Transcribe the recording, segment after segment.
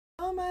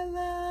my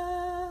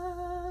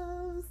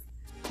loves.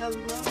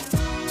 Hello.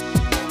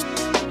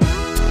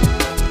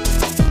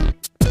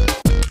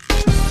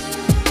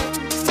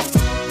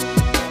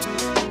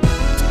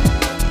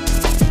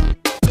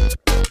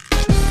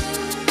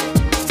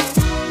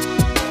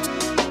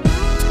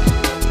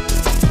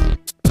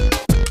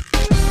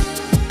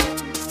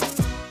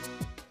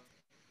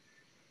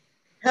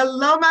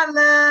 Hello, my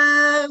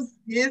loves.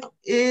 This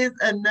is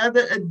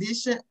another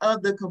edition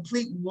of the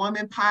Complete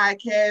Woman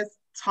Podcast,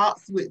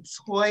 Talks with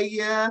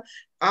Toya.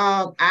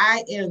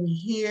 I am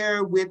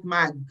here with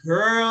my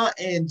girl,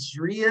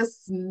 Andrea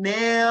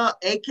Snell,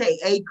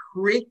 aka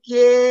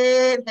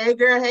Cricket. Hey,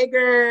 girl. Hey,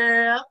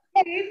 girl.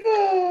 Hey,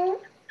 boo.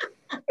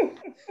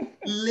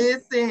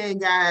 Listen,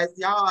 guys,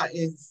 y'all are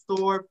in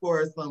store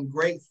for some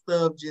great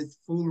stuff. Just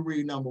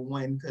foolery, number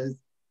one, because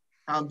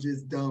I'm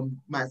just dumb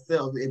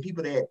myself, and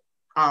people that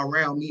are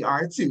around me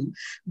are too.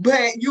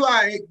 But you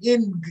are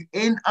in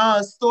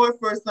store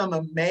for some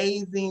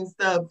amazing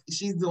stuff.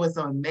 She's doing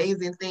some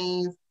amazing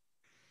things.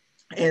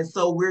 And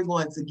so we're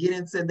going to get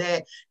into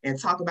that and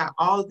talk about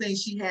all the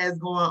things she has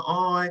going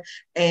on.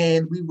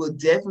 And we will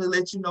definitely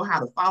let you know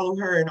how to follow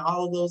her and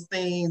all of those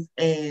things.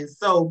 And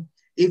so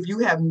if you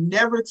have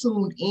never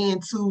tuned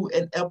into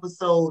an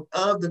episode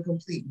of The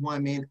Complete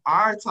Woman,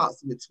 our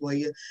Talks with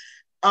Toya,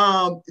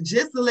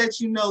 just to let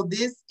you know,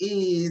 this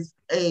is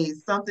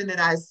something that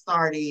I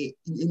started.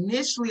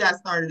 Initially, I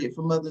started it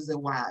for mothers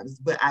and wives,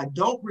 but I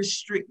don't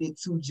restrict it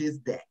to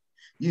just that,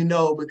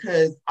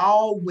 because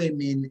all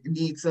women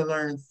need to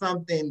learn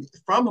something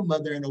from a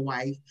mother and a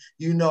wife.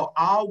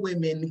 All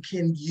women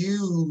can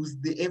use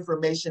the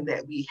information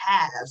that we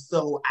have.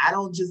 So I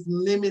don't just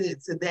limit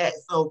it to that.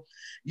 So,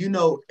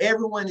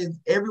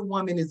 every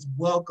woman is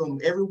welcome.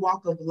 Every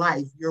walk of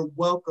life, you're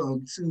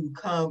welcome to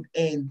come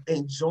and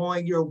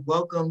join. You're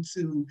welcome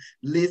to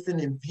listen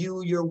and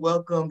view. You're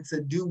welcome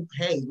to do,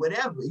 hey,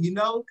 whatever,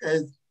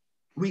 because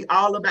we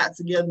all about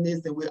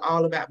togetherness and we're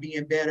all about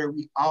being better.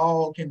 We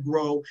all can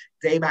grow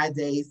day by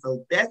day.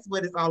 So that's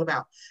what it's all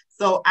about.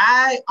 So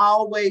I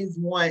always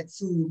want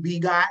to be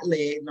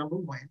God-led, number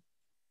one.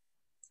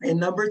 And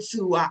number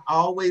two, I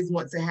always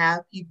want to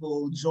have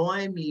people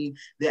join me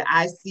that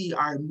I see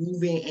are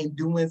moving and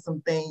doing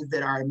some things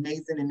that are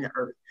amazing in the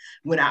earth.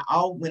 When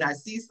I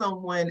see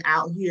someone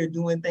out here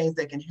doing things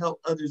that can help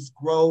others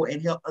grow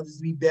and help others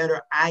be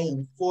better, I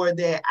am for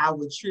that. I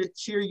will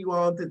cheer you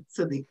on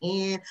to the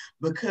end,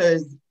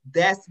 because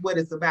that's what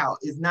it's about.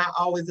 It's not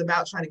always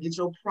about trying to get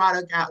your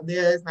product out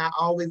there. It's not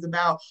always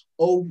about,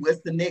 oh, what's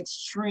the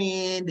next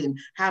trend and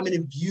how many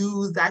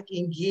views I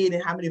can get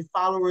and how many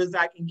followers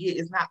I can get.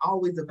 It's not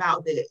always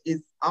about that.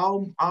 It's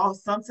all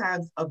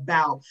sometimes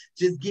about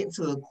just getting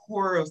to the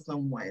core of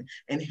someone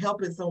and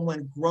helping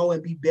someone grow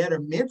and be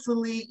better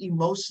mentally,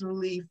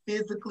 emotionally,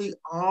 physically,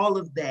 all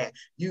of that,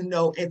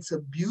 and to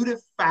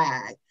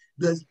beautify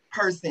the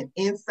person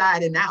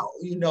inside and out.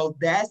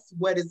 That's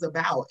what it's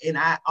about. And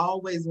I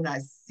always, when I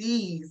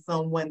see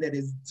someone that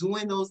is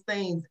doing those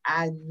things,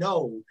 I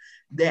know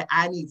that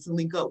I need to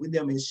link up with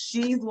them. And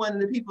she's one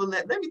of the people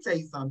that, let me tell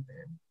you something.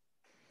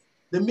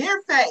 The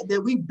mere fact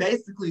that we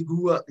basically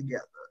grew up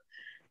together,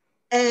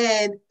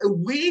 and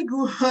we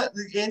grew up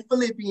in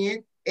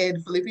Philippian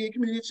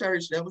Community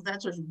Church. That was our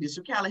church with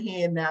Bishop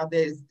Callahan, now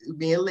that is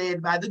being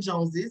led by the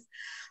Joneses.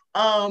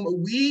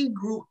 We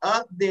grew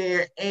up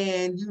there,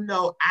 and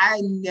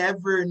I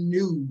never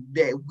knew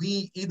that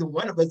either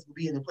one of us would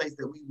be in the place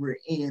that we were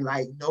in.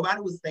 Like,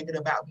 nobody was thinking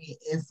about being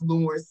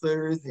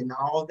influencers and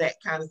all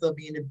that kind of stuff,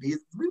 being in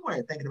business. We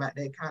weren't thinking about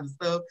that kind of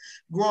stuff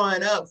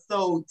growing up.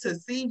 So to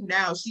see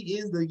now, she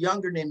is the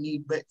younger than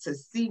me, but to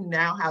see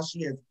now how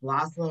she has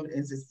blossomed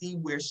and to see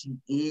where she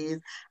is,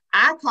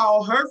 I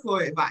call her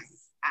for advice.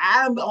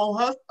 I'm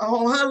on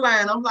her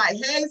line. I'm like,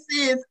 hey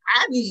sis,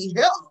 I need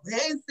help.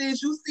 Hey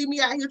sis, you see me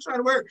out here trying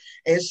to work.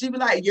 And she be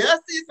like, yeah,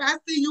 sis, I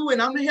see you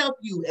and I'm gonna help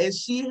you. And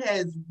she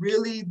has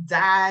really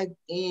dived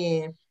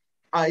in.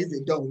 Is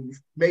it Dove?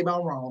 Maybe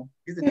I'm wrong.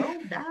 Is it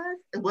Dove? Dive?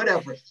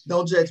 Whatever.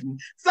 Don't judge me.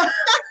 So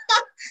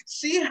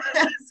she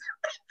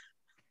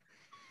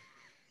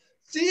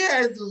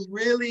has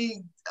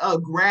really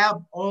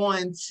grabbed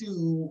on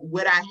to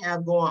what I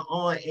have going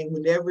on. And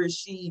whenever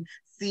she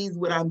sees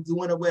what I'm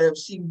doing or whatever,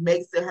 she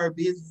makes it her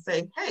business,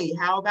 say, hey,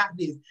 how about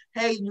this?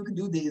 Hey, you can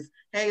do this.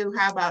 Hey,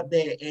 how about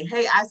that? And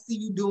hey, I see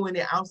you doing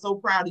it. I'm so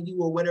proud of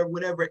you, or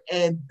whatever.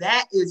 And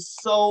that is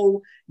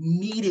so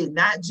needed,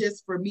 not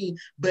just for me,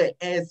 but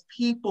as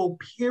people,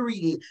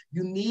 period.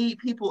 You need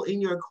people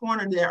in your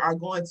corner that are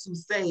going to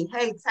say,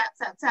 hey, tap,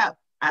 tap, tap.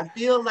 I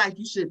feel like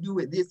you should do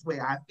it this way.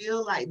 I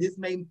feel like this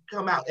may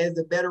come out as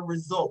a better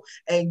result.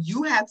 And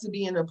you have to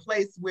be in a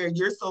place where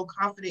you're so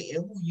confident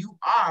in who you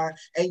are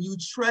and you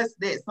trust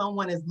that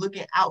someone is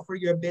looking out for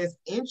your best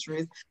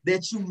interest,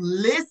 that you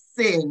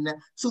listen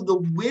to the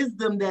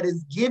wisdom that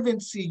is given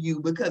to you.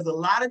 Because a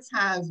lot of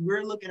times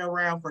we're looking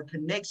around for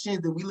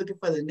connections and we're looking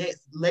for the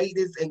next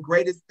latest and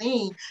greatest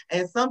thing.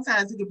 And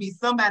sometimes it could be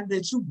somebody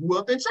that you grew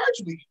up in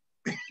church with.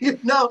 you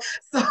know,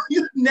 so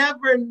you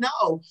never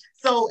know.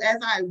 So as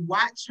I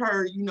watch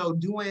her,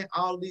 doing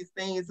all these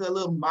things, her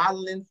little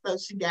modeling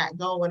stuff she got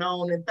going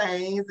on and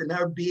things, and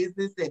her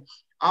business and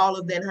all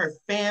of that, her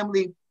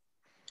family,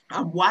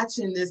 I'm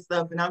watching this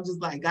stuff and I'm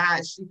just like,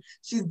 God,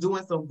 she's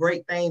doing some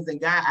great things. And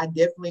God, I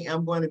definitely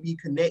am going to be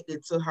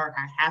connected to her.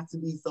 I have to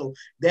be. So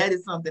that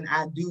is something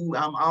I do.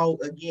 I'm on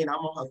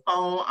her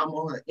phone, I'm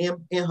on her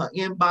in her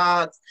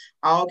inbox,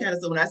 all kind of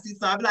stuff. When I see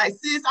something, I'm like,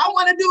 sis, I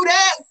want to do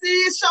that.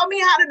 Sis, show me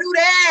how to do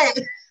that.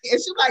 And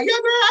she's like, yeah,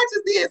 girl, I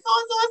just did so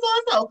and so and so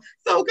and so.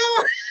 So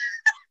go.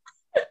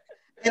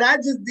 And I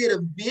just did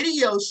a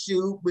video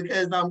shoot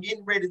because I'm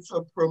getting ready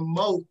to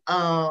promote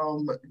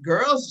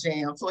Girls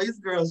Jam, Toya's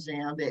Girls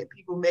Jam, that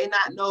people may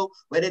not know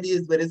what it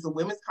is, but it's a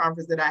women's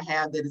conference that I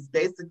have that is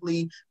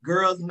basically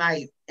girls'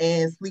 night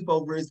and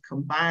sleepovers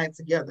combined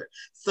together.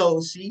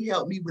 So she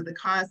helped me with the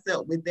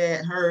concept with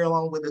that, her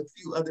along with a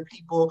few other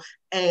people.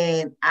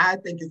 And I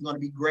think it's going to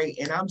be great.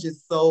 And I'm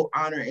just so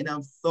honored and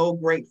I'm so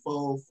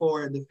grateful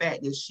for the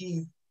fact that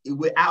she's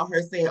without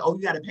her saying, "Oh,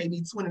 you got to pay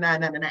me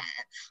 $29.99.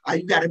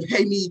 You got to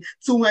pay me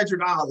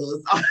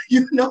 $200.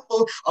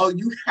 Oh,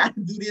 you got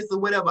to do this or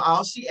whatever."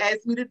 All she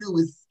asked me to do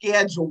is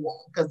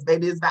schedule, because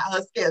baby, it's about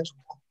her schedule,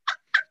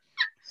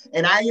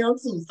 and I am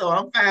too. So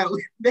I'm fine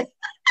with that.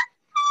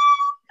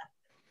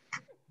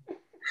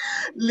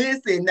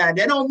 Listen, now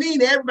that don't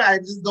mean everybody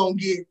just gonna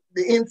get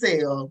the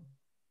intel.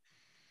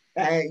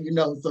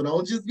 So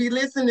don't just be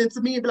listening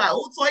to me and be like,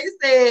 "Oh, Toya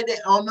said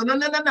that." Oh, no, no,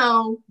 no, no,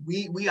 no.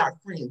 We are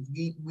friends.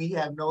 We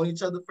have known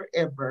each other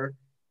forever.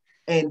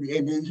 And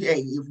then,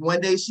 hey, if one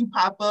day she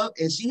pop up,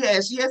 and she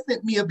has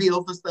sent me a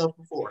bill for stuff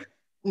before.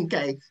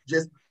 Okay,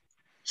 just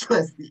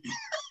trust me.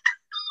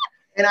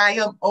 And I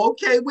am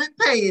okay with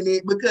paying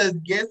it, because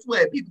guess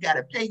what? People got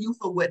to pay you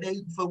for what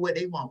they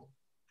want.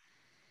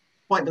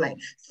 Point blank.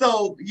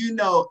 So,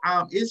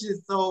 it's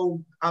just so,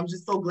 I'm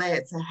just so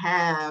glad to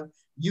have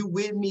you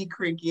with me,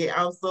 Cricket.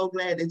 I'm so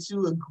glad that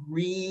you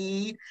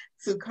agreed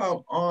to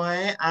come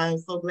on. I'm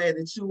so glad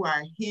that you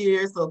are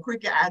here. So,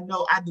 Cricket, I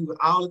know I do it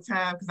all the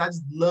time because I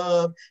just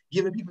love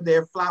giving people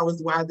their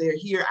flowers while they're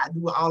here. I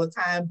do it all the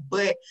time,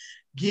 but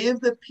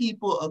give the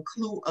people a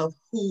clue of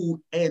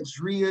who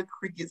Andrea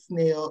Cricket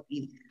Snell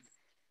is.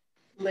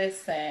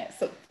 Listen,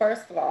 so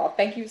first of all,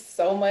 thank you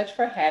so much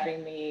for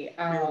having me.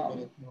 You're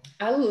welcome.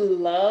 I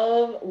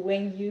love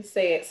when you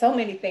said so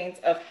many things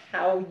of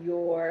how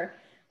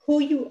who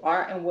you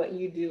are and what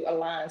you do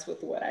aligns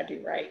with what I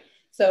do, right?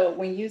 So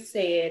when you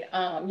said,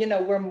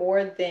 we're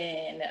more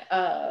than,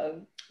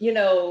 you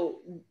know,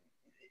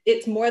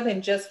 it's more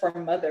than just for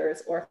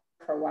mothers or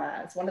for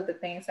wives. One of the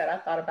things that I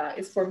thought about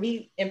is for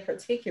me in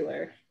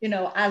particular,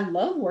 I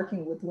love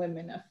working with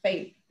women of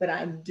faith, but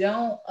I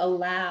don't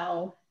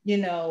allow,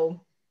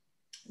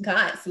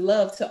 God's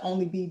love to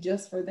only be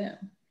just for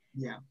them.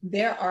 Yeah.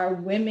 There are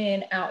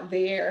women out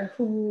there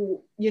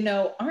who,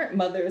 aren't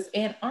mothers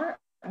and aren't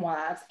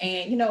wives.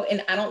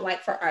 And I don't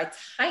like for our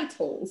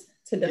titles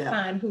to Yeah.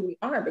 define who we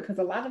are, because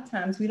a lot of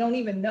times we don't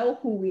even know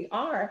who we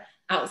are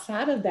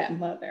outside of that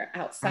mother,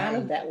 outside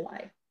of Right. that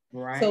wife.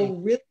 So Right.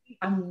 really,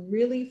 I'm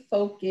really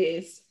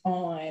focused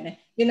on,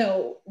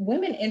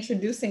 women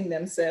introducing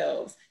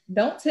themselves.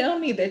 Don't tell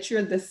me that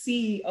you're the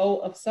CEO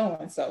of so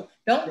and so.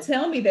 Don't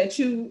tell me that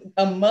you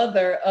a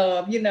mother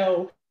of,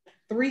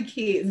 three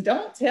kids.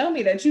 Don't tell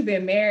me that you've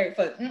been married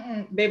for,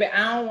 baby.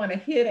 I don't want to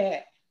hear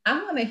that.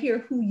 I want to hear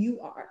who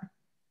you are.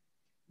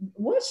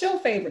 What's your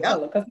favorite Yep.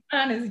 color? Because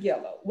mine is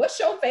yellow. What's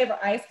your favorite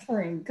ice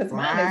cream? Because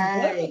mine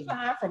is butter Right.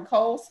 pecan from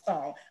Cold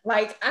Stone.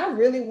 Like, I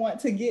really want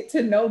to get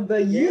to know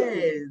the you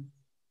Yes.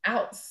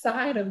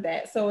 outside of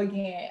that. So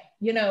again,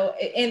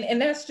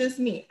 and that's just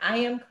me. I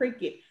am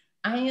Cricket.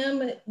 I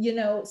am,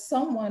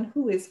 someone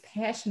who is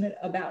passionate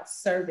about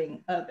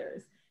serving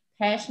others,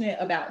 passionate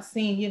about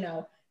seeing,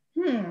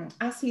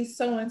 I see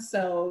so and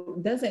so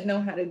doesn't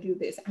know how to do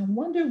this. I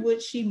wonder,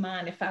 would she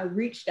mind if I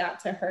reached out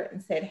to her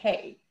and said,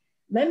 "Hey,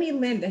 let me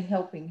lend a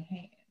helping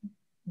hand.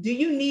 Do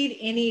you need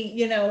any,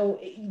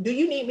 do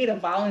you need me to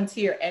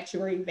volunteer at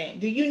your event?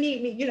 Do you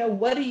need me,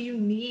 what do you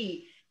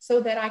need so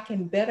that I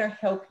can better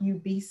help you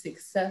be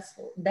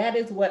successful?" That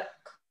is what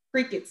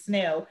Cricket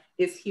Snell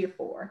is here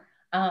for.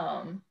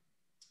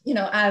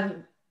 I've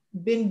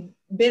been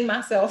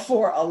myself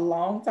for a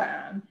long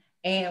time.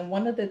 And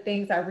one of the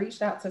things, I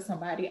reached out to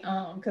somebody,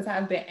 because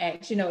I've been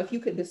asked, if you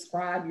could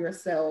describe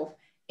yourself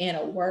in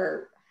a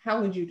word,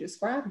 how would you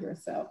describe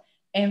yourself?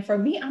 And for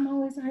me, I'm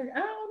always like, I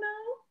don't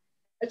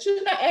know.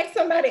 Shouldn't I ask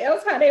somebody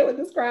else how they would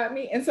describe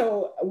me? And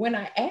so when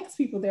I ask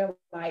people, they're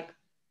like,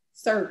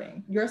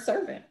 serving. You're a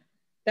servant.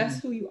 That's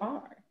Mm. who you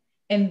are.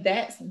 And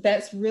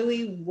that's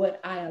really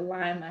what I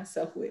align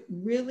myself with.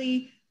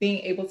 Really being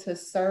able to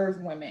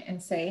serve women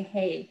and say,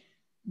 "Hey,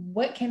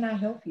 what can I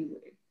help you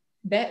with?"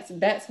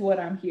 That's what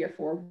I'm here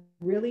for.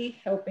 Really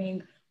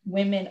helping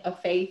women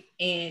of faith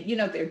in,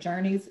 their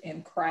journeys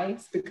in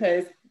Christ,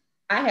 because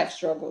I have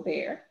struggled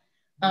there.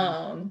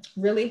 Mm.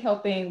 Really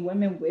helping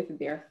women with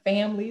their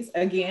families.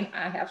 Again,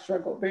 I have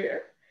struggled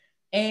there.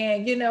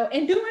 And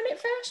and doing it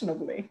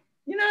fashionably.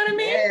 You know what I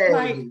mean? Yes.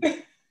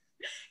 Like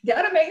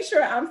Gotta make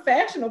sure I'm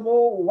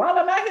fashionable while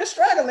I'm out here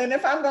struggling.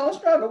 If I'm gonna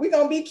struggle, we're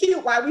gonna be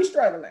cute while we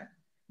struggling,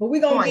 but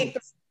we're gonna Point.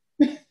 get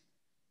through.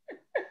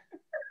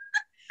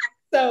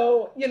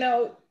 So,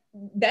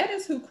 that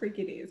is who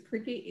Cricket is.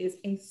 Cricket is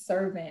a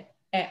servant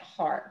at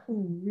heart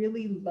who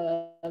really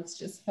loves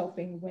just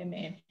helping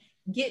women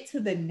get to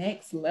the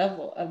next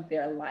level of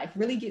their life,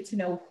 really get to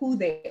know who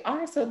they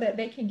are so that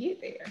they can get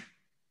there.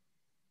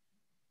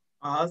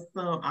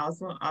 Awesome,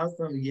 awesome,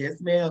 awesome. Yes,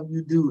 ma'am,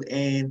 you do.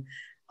 And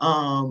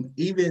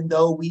even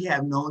though we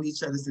have known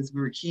each other since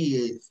we were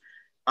kids,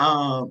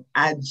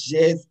 I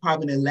just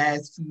probably in the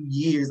last few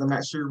years, I'm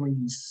not sure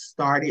when you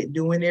started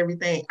doing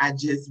everything, I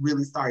just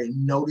really started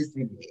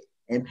noticing it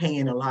and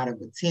paying a lot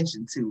of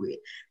attention to it.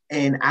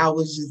 And I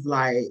was just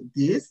like,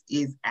 this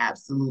is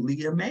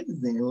absolutely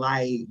amazing.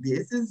 Like,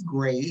 this is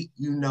great,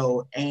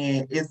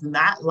 and it's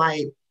not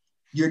like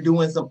you're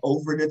doing some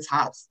over the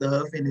top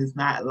stuff, and it's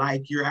not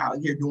like you're out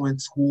here doing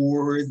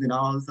tours and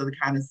all this other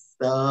kind of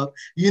stuff,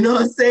 you know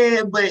what I'm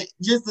saying? But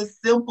just a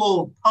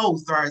simple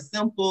post or a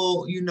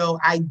simple,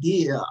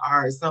 idea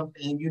or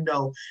something,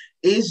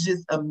 it's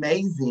just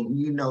amazing,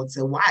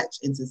 to watch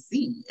and to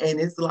see. And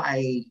it's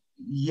like,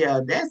 yeah,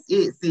 that's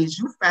it, sis.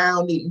 You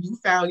found it, you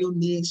found your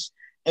niche,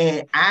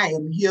 and I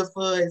am here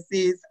for it,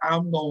 sis.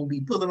 I'm gonna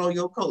be pulling on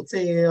your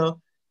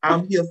coattail.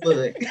 I'm here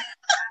for it.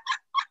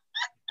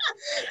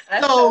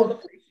 I so So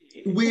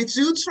appreciate it. with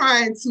you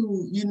trying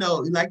to,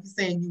 like you're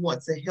saying, you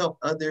want to help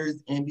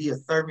others and be a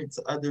servant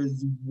to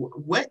others,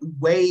 what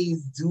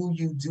ways do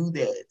you do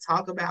that?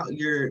 Talk about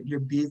your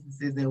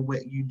businesses and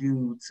what you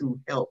do to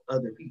help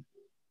other people.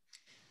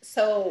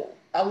 So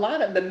a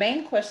lot of the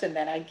main question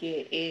that I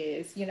get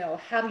is,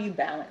 how do you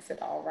balance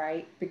it all,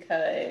 right?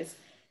 Because,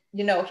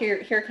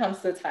 here comes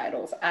the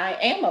titles. I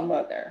am a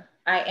mother.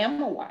 I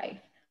am a wife.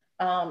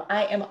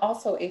 I am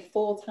also a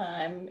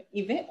full-time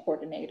event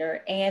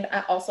coordinator, and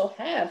I also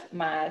have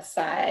my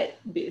side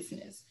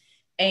business.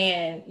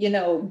 And,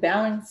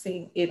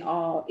 balancing it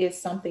all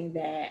is something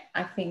that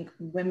I think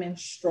women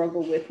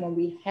struggle with when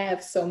we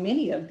have so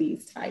many of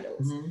these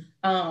titles.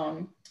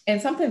 Mm-hmm. And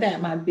something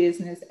that my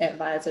business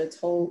advisor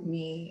told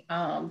me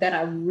that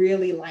I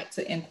really like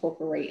to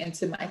incorporate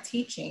into my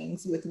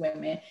teachings with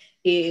women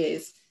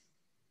is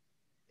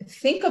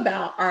think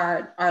about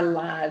our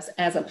lives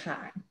as a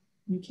pie.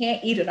 You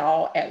can't eat it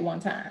all at one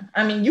time.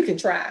 I mean, you can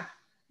try.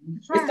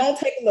 It's going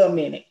to take a little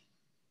minute,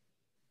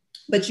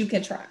 but you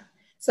can try.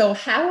 So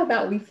how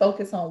about we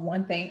focus on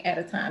one thing at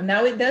a time?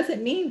 Now, it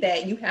doesn't mean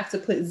that you have to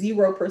put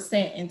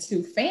 0%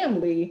 into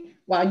family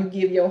while you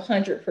give your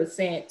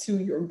 100% to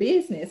your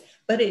business,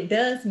 but it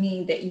does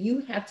mean that you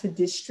have to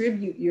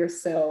distribute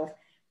yourself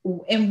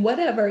in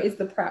whatever is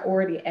the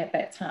priority at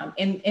that time.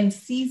 And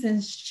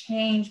seasons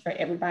change for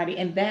everybody.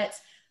 And that's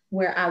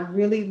where I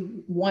really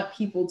want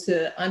people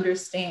to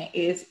understand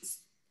is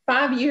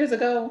 5 years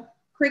ago,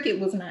 cricket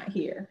was not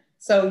here.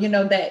 So,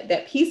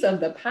 that piece of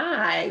the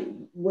pie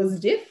was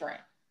different.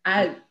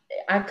 I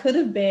could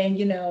have been,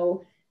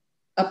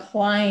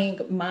 applying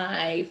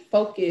my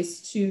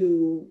focus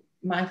to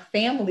my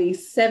family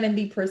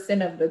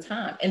 70% of the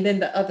time. And then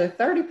the other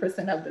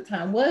 30% of the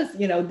time was,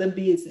 the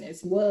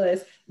business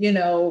was,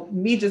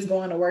 me just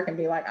going to work and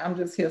be like, I'm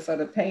just here for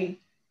the pay.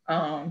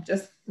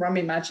 Just run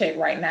me my check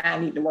right now. I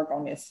need to work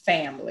on this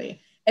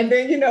family. And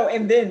then,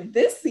 and then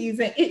this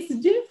season, it's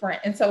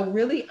different. And so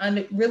really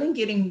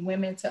getting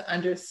women to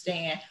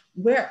understand,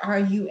 where are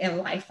you in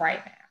life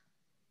right now?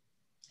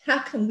 How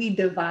can we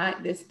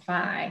divide this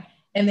pie?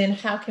 And then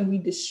how can we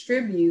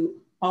distribute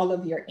all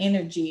of your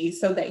energy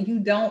so that you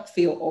don't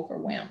feel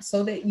overwhelmed,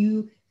 so that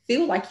you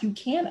feel like you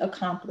can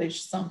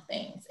accomplish some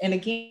things? And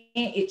again,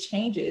 it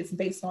changes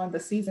based on the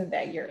season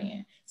that you're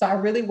in. So I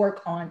really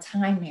work on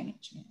time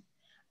management.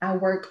 I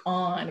work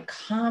on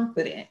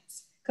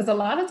confidence, because a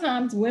lot of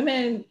times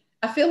women,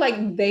 I feel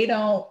like they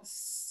don't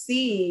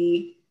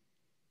see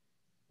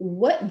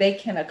what they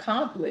can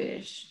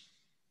accomplish.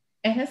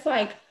 And it's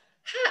like,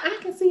 I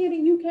can see it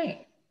and you can't.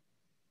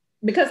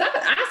 Because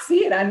I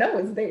see it, I know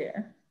it's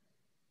there.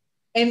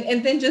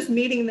 And then just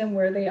meeting them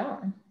where they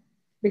are.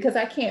 Because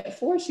I can't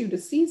force you to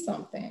see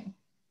something,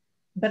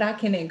 but I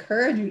can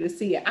encourage you to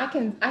see it. I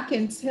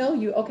can tell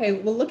you, okay,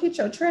 well, look at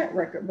your track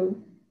record,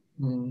 boo.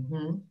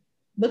 Mm-hmm.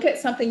 Look at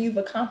something you've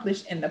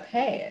accomplished in the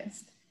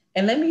past.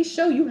 And let me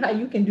show you how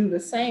you can do the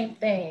same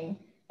thing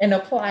and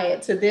apply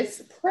it to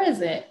this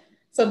present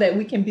so that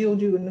we can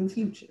build you a new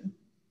future.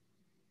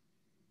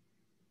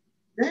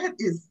 That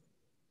is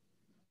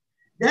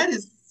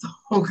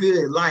so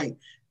good. Like,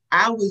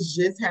 I was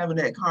just having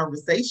that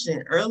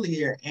conversation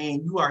earlier,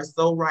 and you are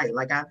so right.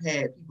 Like, I've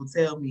had people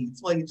tell me,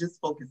 Toya,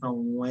 just focus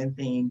on one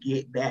thing,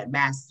 get that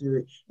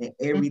mastered, and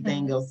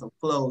everything Mm-hmm. else will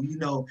flow,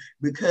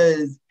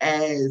 because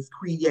as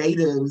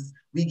creatives,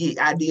 we get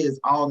ideas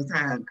all the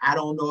time. I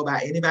don't know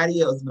about anybody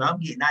else, but I'm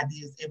getting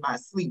ideas in my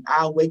sleep.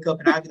 I'll wake up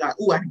and I'll be like,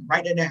 oh, I can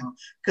write that down.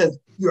 Because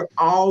you're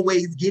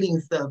always getting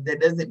stuff.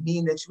 That doesn't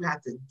mean that you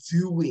have to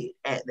do it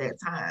at that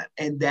time.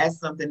 And that's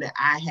something that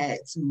I had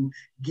to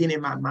get in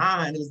my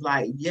mind. Is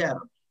like, yeah,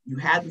 You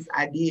have this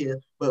idea,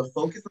 but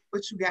focus on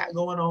what you got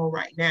going on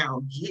right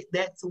now. Get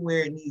that to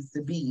where it needs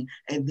to be,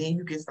 and then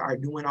you can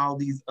start doing all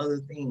these other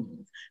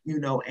things,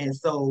 And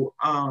so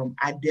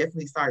I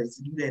definitely started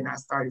to do that, and I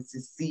started to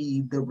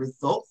see the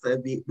results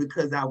of it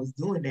because I was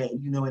doing that,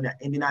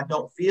 and then I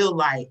don't feel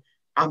like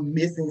I'm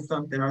missing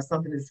something or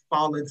something is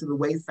falling to the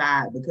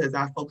wayside because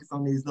I focus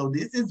on this. So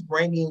this is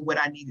bringing what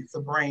I needed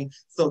to bring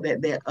so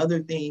that that other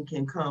thing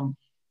can come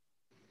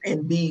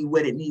and be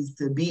what it needs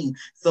to be.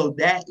 So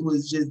that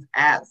was just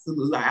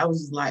absolutely, I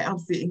was just like, I'm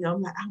sitting here,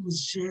 I'm like, I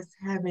was just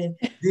having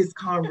this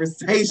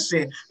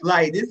conversation.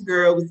 Like, this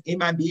girl was in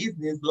my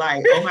business,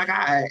 like, oh my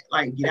God,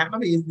 like, get out my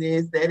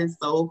business. That is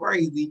so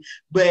crazy.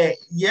 But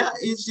yeah,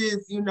 it's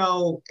just,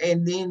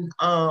 and then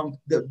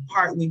the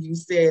part when you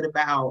said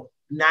about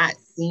not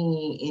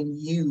seeing in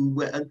you,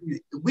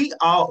 we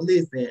all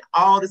listen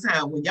all the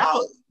time. When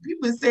y'all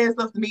people saying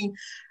stuff to me,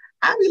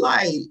 I be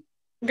like,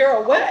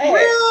 girl, what? Oh,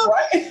 real?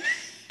 What?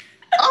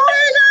 Oh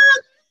my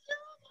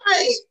God.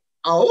 Like,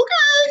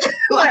 okay.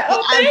 Like,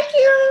 oh, thank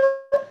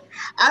you.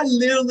 I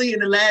literally in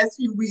the last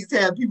few weeks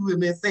have people have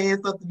been saying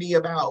something to me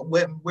about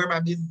where my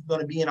business is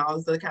going to be and all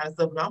this other kind of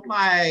stuff. And I'm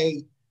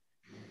like,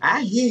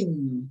 I hear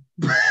you.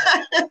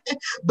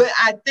 But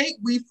I think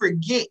we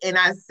forget, and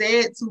I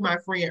said to my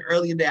friend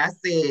earlier that I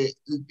said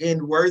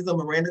in words of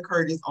Miranda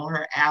Curtis on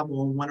her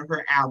album, one of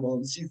her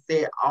albums, she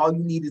said, all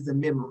you need is a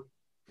memory.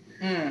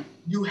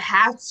 You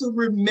have to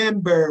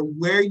remember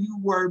where you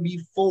were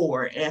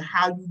before and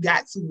how you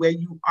got to where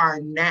you are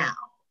now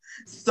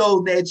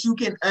so that you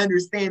can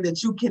understand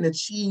that you can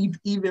achieve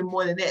even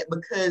more than that.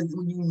 Because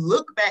when you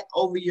look back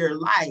over your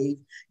life,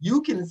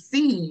 you can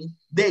see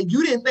that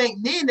you didn't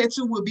think then that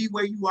you would be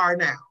where you are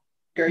now.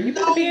 Girl, you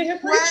better be in here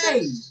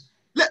preaching.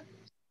 Look,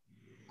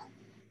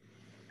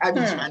 I be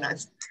trying not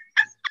to.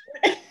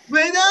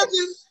 But I'm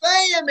just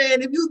saying,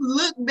 man, if you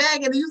look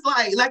back and you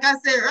like I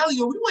said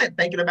earlier, we weren't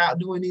thinking about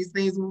doing these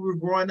things when we were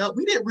growing up.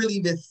 We didn't really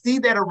even see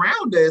that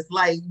around us.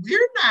 Like,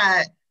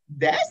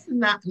 that's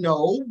not,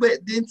 no, but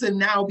then to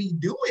now be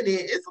doing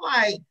it, it's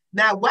like,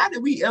 now, why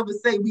did we ever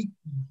say we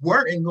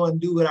weren't going to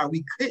do it or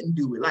we couldn't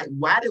do it? Like,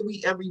 why did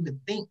we ever even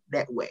think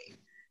that way?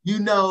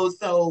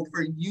 So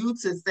for you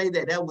to say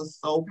that was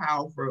so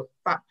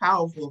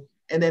powerful,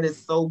 and that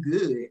is so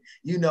good,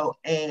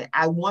 and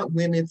I want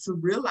women to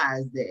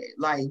realize that,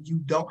 like, you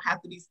don't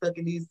have to be stuck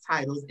in these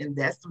titles. And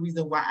that's the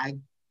reason why I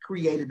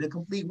created The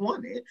Complete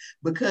Woman,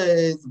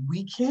 because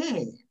we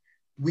can.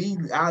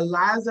 Our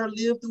lives are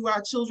lived through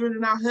our children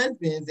and our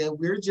husbands, and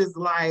we're just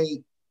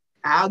like,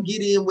 I'll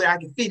get in where I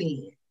can fit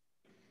in.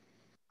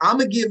 I'm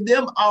going to give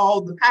them all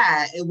the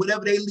pie, and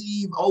whatever they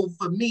leave over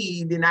for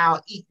me, then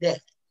I'll eat that.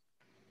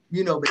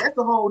 But that's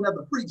a whole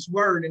nother preach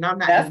word, and I'm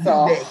not going to do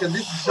that because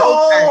this is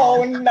your time.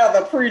 Whole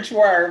nother preach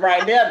word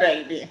right there,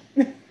 baby.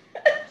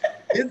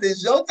 This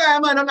is your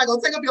time, and I'm not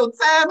going to take up your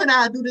time, and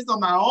I'll do this on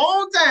my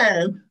own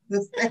time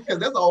because that's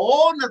a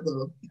whole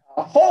nother.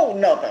 A whole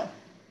nother.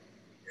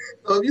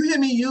 So if you hear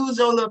me use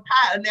your little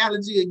pie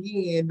analogy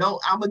again,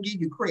 I'm going to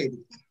give you credit.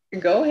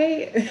 Go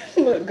ahead.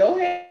 Look, go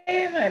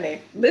ahead,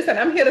 honey. Listen,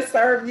 I'm here to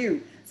serve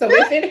you. So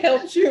if it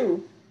helps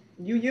you,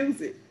 you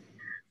use it.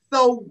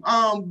 So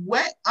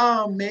what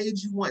made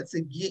you want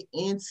to get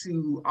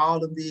into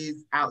all of this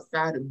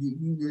outside of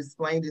you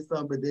explained it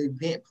some, but the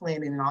event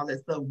planning and all that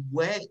stuff,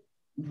 what,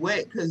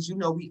 because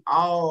we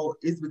all,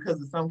 it's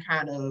because of some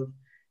kind of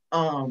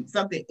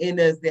something in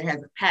us that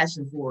has a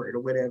passion for it or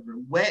whatever.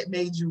 What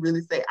made you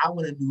really say, I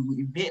want to do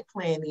event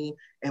planning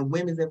and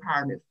women's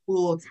empowerment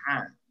full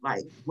time?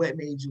 Like, what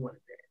made you want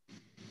that?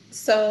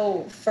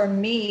 So for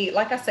me,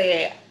 like I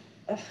said,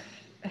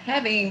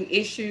 having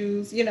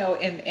issues,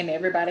 and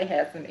everybody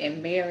has them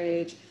in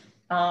marriage,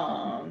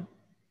 and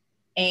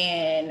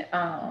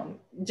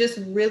just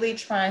really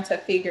trying to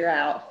figure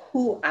out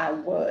who I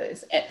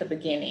was at the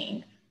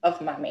beginning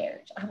of my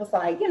marriage. I was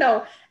like,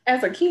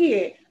 as a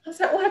kid, I was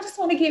like, well, I just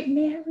want to get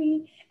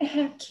married and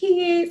have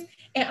kids,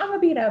 and I'm gonna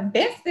be the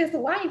bestest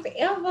wife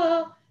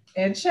ever.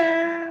 And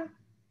child,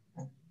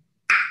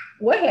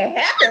 what had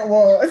happened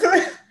was,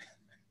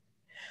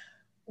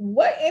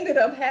 what ended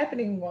up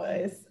happening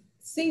was,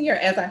 Senior,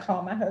 as I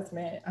call my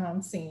husband,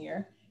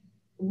 Senior,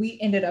 we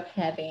ended up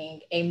having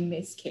a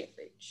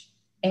miscarriage,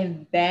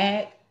 and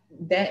that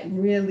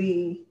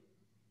really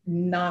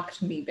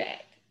knocked me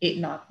back. It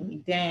knocked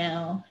me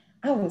down.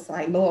 I was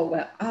like, Lord,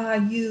 where are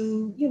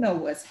you?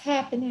 What's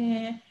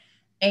happening?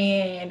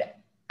 And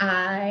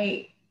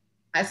I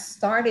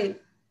started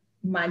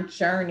my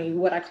journey,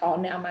 what I call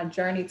now my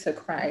journey to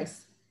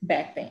Christ,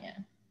 back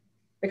then,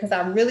 because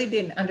I really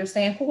didn't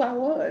understand who I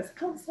was.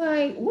 I was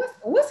like,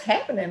 what's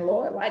happening,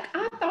 Lord? Like,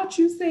 I thought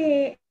you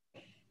said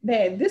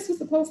that this was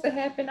supposed to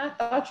happen. I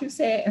thought you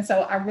said, and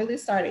so I really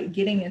started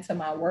getting into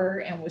my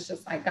word and was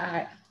just like,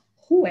 God,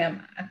 who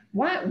am I?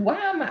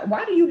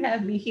 Why do you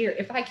have me here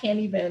if I can't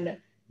even,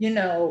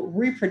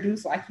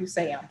 reproduce like you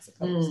say I'm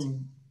supposed to?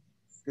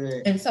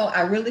 Good. And so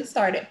I really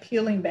started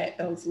peeling back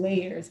those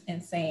layers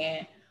and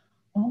saying,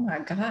 oh my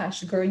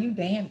gosh, girl, you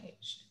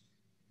damaged.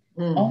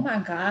 Oh my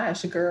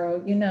gosh,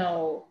 girl,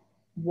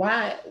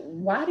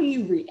 why do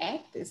you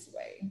react this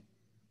way?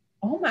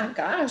 Oh my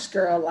gosh,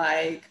 girl,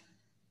 like,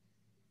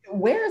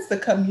 where's the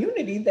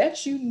community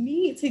that you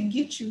need to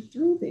get you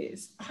through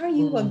this? Are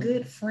you a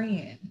good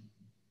friend?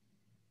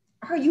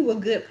 Are you a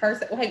good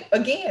person? Like,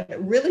 again,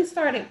 really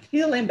started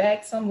peeling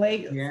back some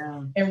layers,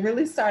 Yeah. and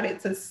really started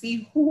to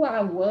see who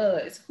I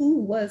was, who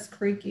was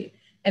Cricket.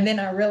 And then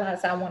I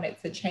realized I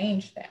wanted to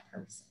change that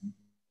person.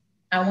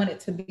 I wanted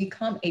to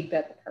become a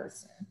better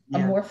person, a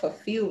Yeah. more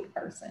fulfilled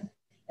person.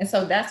 And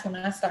so that's when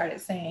I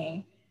started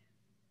saying,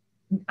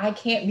 I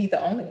can't be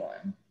the only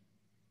one.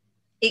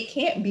 It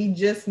can't be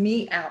just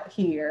me out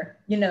here,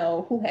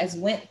 who has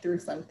went through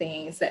some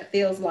things that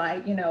feels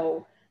like,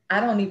 I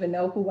don't even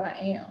know who I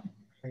am.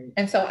 Right.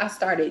 And so I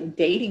started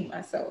dating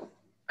myself.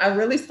 I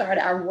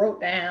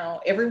wrote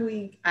down every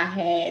week. I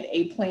had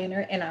a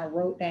planner and I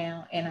wrote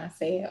down and I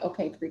said,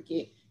 okay,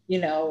 Cricket,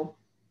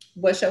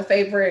 what's your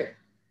favorite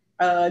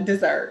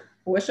dessert?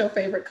 What's your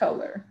favorite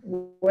color?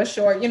 What's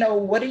your,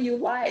 what do you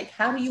like?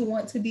 How do you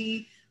want to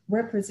be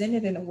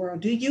represented in the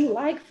world? Do you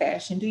like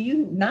fashion? Do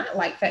you not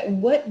like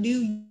fashion? What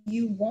do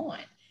you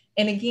want?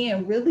 And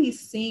again, really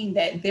seeing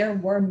that there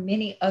were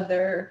many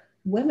other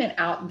women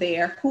out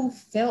there who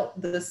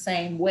felt the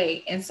same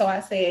way. And so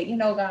I said,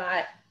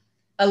 God,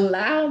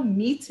 allow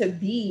me to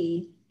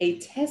be a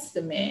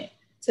testament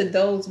to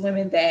those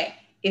women that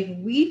if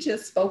we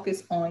just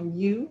focus on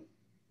you,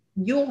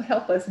 you'll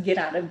help us get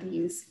out of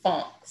these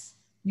funks.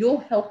 You'll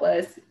help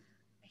us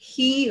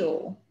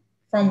heal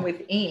from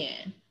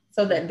within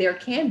so that there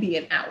can be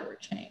an outward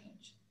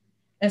change.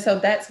 And so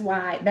that's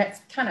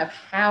kind of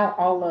how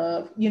all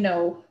of,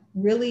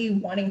 really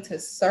wanting to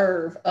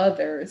serve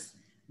others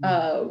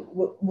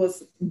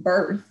was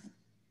birthed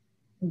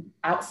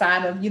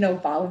outside of,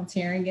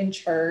 volunteering in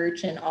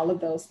church and all of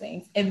those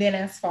things. And then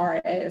as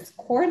far as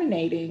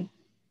coordinating,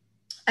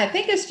 I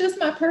think it's just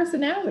my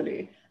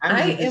personality.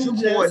 I am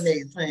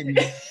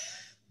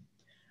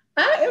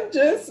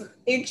just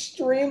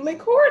extremely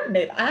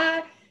coordinated.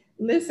 I'm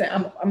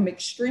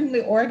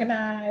extremely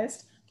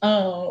organized.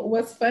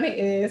 What's funny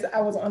is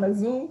I was on a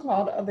Zoom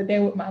call the other day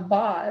with my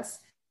boss,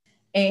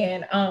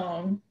 and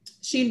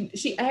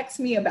she asked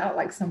me about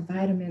like some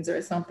vitamins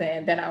or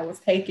something that I was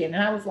taking,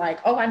 and I was like,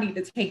 oh, I need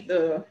to take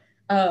the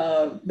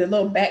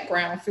little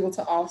background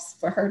filter off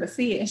for her to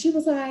see it, and she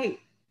was like,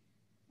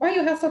 why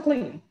your house so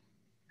clean?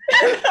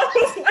 And I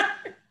was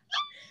like,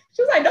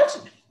 she was like,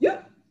 don't you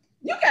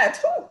got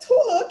two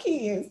little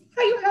kids,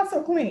 how your house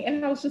so clean?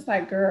 And I was just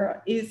like,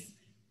 girl,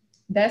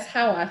 that's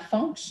how I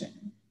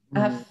function.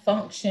 I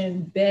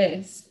function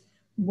best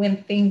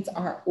when things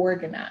are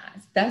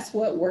organized. That's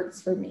what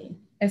works for me.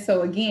 And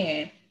so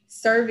again,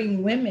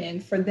 serving women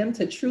for them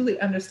to truly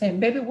understand,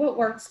 baby, what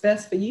works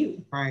best for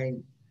you. Right.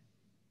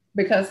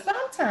 Because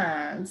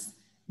sometimes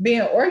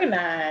being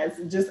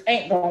organized just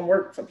ain't gonna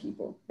work for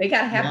people. They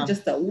gotta have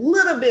just a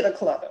little bit of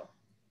clutter.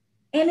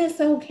 And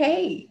it's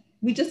okay.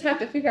 We just have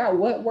to figure out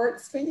what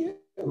works for you.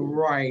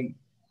 Right.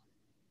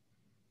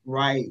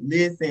 Right.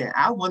 Listen,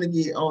 I want to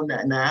get on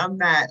that. Now, I'm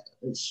not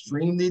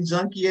extremely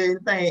junky or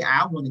anything.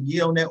 I want to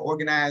get on that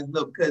organized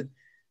look because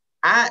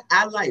I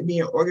like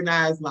being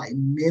organized like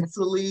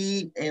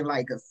mentally and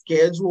like a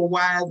schedule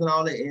wise and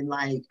all that. And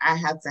like I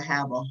have to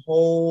have a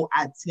whole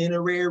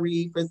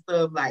itinerary for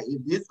stuff. Like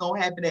if this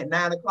gonna happen at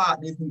 9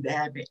 o'clock, this needs to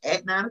happen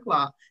at 9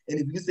 o'clock. And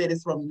if you said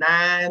it's from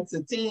 9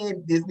 to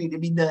 10, this need to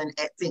be done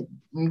at 10.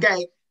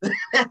 Okay.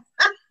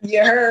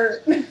 You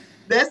heard.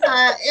 That's how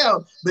I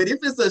am. But if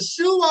it's a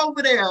shoe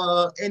over there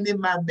and then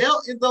my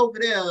belt is over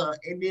there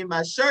and then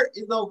my shirt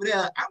is over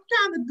there, I'm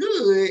kind of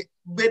good,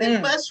 but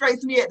it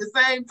frustrates me at the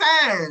same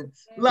time.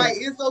 Like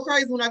it's so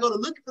crazy when I go to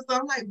looking for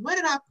something, I'm like, where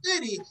did I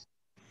put it?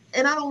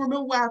 And I don't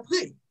remember where I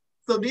put it.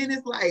 So then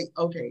it's like,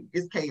 okay,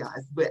 it's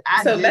chaos. But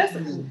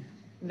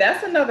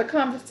that's another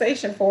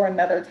conversation for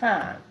another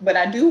time. But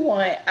I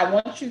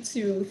want you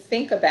to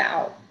think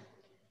about,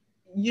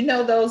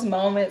 those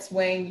moments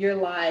when you're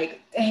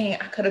like, dang,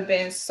 I could have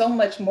been so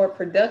much more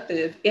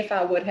productive if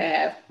I would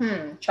have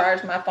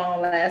charged my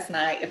phone last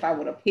night, if I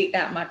would have picked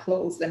out my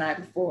clothes the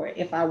night before,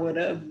 if I would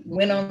have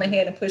went on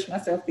ahead and pushed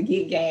myself to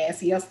get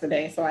gas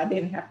yesterday so I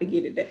didn't have to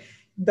get it there.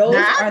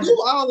 I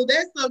do all of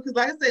that stuff because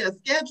like I said, a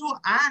schedule,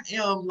 I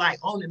am like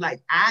on it,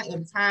 like I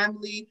am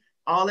timely,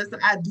 all that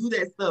stuff. I do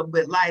that stuff,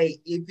 but like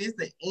if it's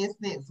an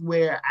instance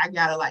where I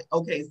gotta like,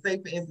 okay,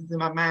 say for instance in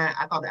my mind,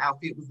 I thought the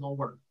outfit was gonna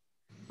work.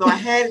 So I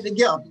had it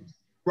together,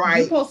 right?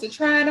 You're supposed to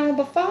try it on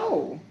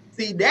before.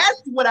 See,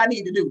 that's what I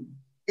need to do,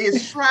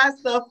 is try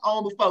stuff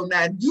on before.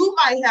 Now, you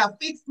might have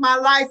fixed my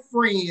life,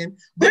 friend,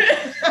 but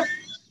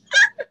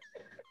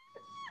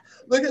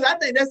because I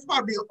think that's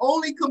probably the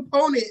only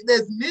component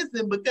that's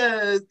missing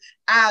because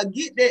I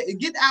get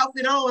the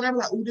outfit on, and I'm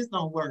like, oh, this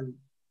don't work.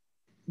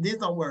 This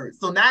don't work.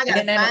 So now I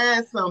gotta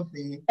find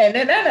something. And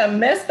then that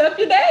messed up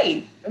your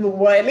day.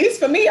 Well, at least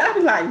for me, I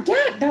was like,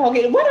 God dog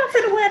it, what I'm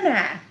finna wear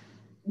now?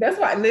 That's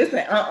why, listen,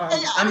 Hey,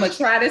 I'm I gonna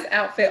try this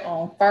outfit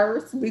on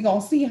first. We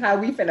gonna see how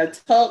we finna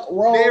tuck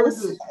very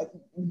rolls,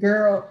 good.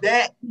 girl.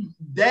 That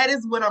that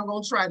is what I'm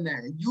gonna try now.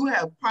 You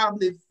have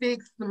probably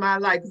fixed my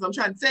life because I'm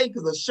trying to tell you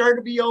because a shirt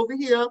will be over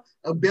here,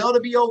 a belt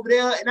will be over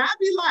there, and I'll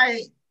be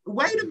like,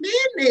 wait a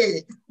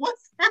minute,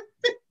 what's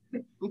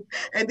happening?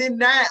 And then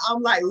now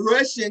I'm like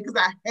rushing because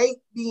I hate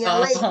being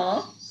late.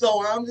 Uh-huh.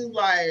 So I'm just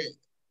like,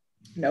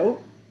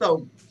 Nope.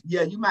 so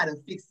yeah, you might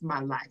have fixed my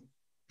life.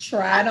 I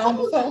Tried on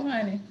told before, you.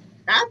 honey.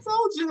 I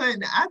told you,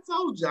 honey. I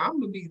told you. I'm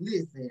gonna be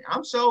listening.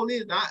 I'm sure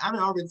this. I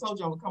already told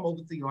you I'm gonna come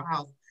over to your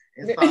house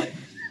and start.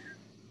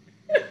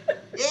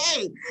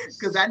 Hey,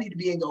 because I need to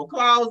be in your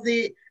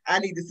closet. I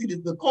need to see the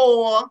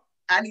decor.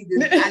 I need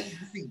to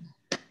see.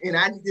 And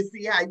I need to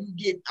see how you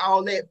get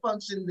all that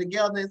function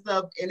together and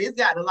stuff. And it's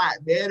gotten a lot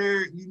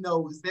better,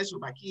 especially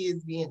with my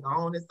kids being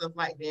gone and stuff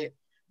like that.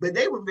 But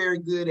they were very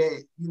good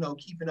at,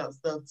 keeping up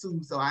stuff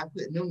too. So I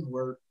put them to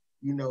work,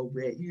 but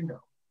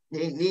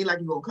it ain't like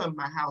you're gonna come to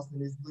my house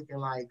and it's looking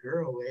like,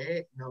 girl,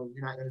 no,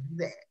 you're not gonna do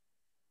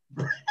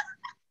that.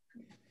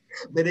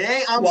 But it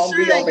ain't, I'm Won't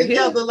sure be it ain't over here.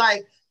 together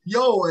like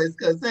yours,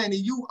 because honey,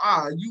 you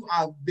are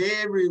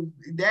very,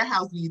 that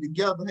house be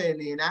together,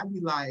 honey. And I be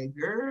like,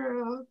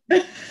 girl.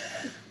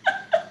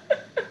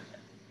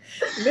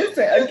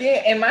 Listen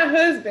again, and my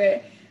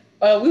husband,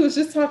 we was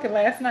just talking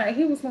last night.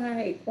 He was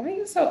like, "Why are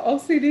you so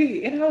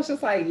OCD?" And I was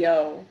just like,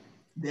 "Yo,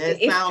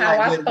 That it's sound how like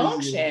I what it is.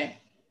 function.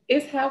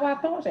 It's how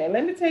I function."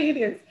 Let me tell you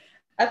this.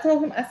 I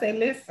told him, I said,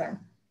 "Listen,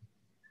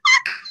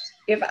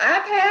 if I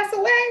pass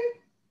away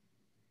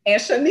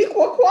and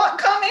Shaniqua Quant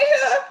come in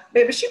here,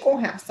 baby, she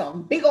gonna have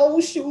some big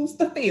old shoes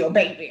to fill,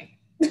 baby."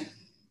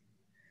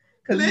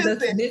 Because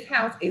Listen, this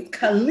house is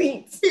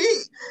clean.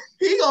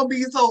 he gonna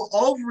be so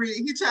over it.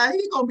 He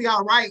gonna be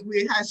all right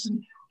with how she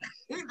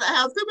he's the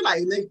house could be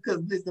like,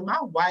 because listen, my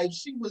wife,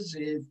 she was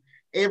just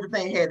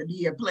everything had to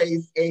be in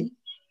place. And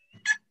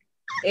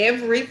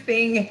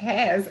Everything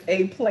has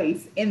a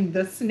place in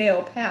the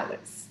Snell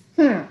Palace.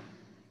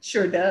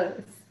 Sure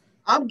does.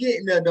 I'm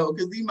getting there though,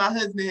 because my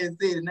husband had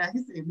said it now.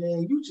 He said,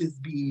 man, you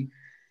just be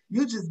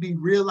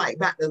real like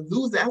about to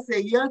lose it. I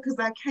said, yeah, because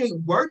I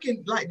can't work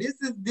and like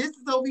this is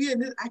over here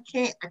and I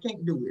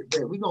can't do it.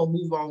 But we're gonna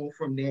move on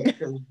from that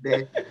because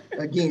that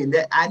again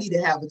that I need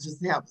to have a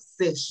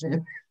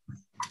session.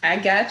 I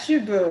got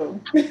you,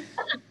 boo.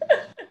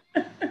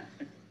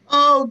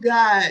 Oh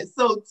God.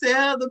 So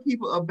tell the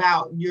people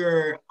about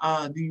your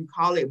do you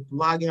call it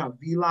blogging or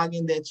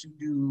vlogging that you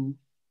do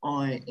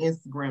on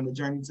Instagram, the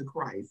Journey to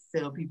Christ.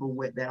 Tell people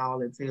what that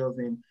all entails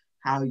and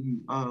how you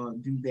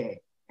do that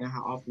and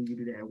how often you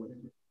do that or whatever.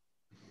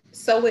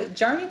 So with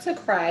Journey to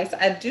Christ,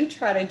 I do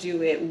try to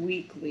do it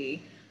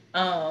weekly.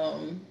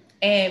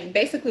 And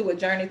basically what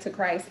Journey to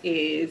Christ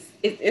is,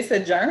 it's a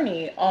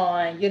journey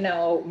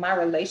on, my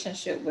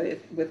relationship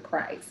with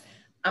Christ.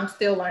 I'm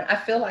still learning. I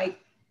feel like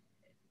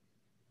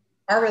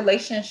our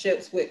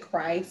relationships with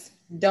Christ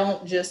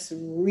don't just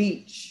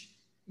reach,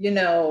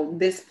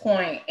 this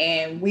point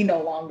and we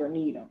no longer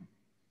need them.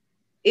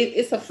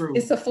 True.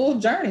 It's a full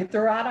journey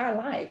throughout our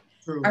life.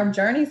 True. Our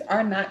journeys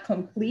are not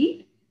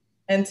complete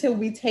until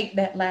we take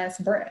that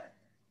last breath.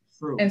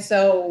 True. And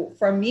so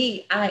for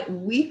me, I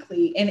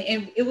weekly, and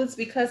it was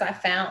because I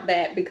found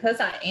that because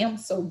I am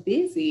so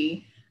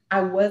busy,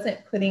 I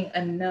wasn't putting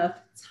enough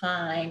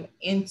time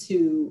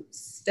into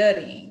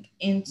studying,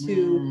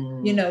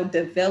 into,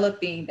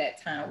 developing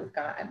that time with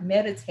God,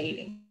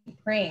 meditating,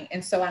 praying.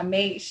 And so I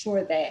made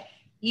sure that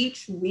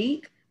each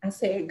week I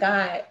said,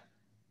 God,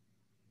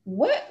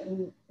 what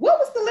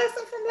was the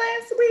lesson from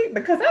last week?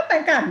 Because I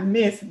think I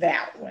missed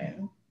that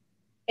one.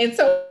 And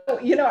so,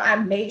 I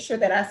made sure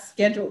that I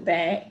scheduled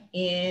that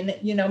in,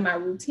 my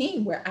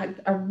routine where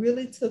I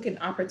really took an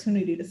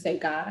opportunity to say,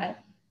 God,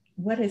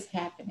 what is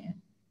happening?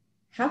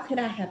 How could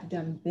I have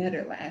done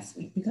better last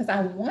week? Because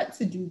I want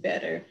to do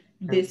better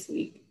this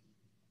week.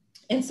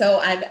 And so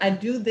I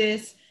do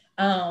this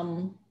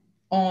on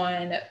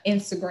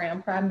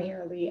Instagram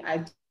primarily.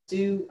 I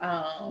do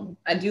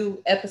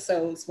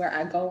episodes where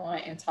I go on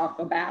and talk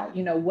about,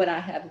 what I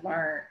have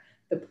learned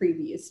the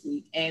previous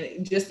week.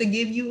 And just to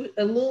give you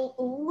a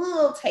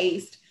little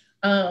taste,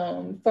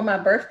 for my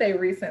birthday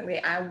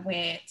recently, I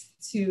went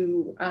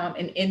to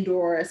an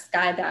indoor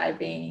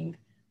skydiving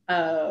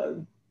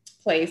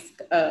place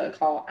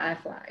called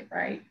iFly,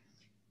 right?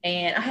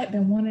 And I had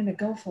been wanting to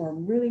go for a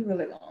really,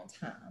 really long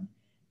time.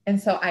 And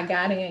so I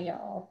got in,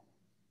 y'all.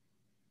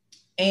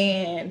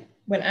 And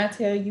when I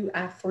tell you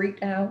I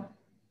freaked out,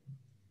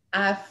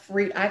 I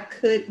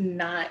could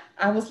not.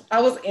 I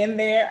was in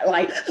there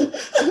like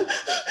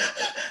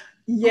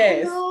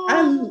yes,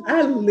 Oh,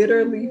 I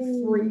literally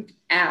no. freaked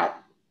out.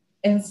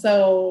 And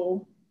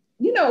so,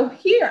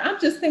 here I'm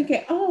just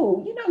thinking,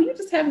 oh, you're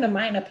just having a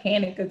minor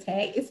panic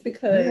attack. It's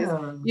because,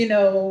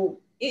 Yeah.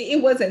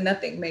 it wasn't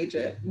nothing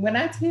major. When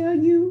I tell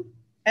you,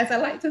 as I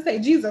like to say,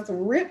 Jesus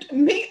ripped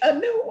me a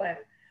new one.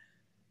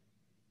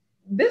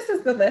 This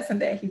is the lesson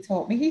that he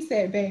taught me. He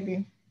said,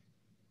 baby,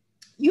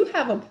 you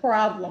have a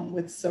problem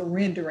with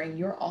surrendering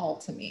your all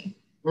to me.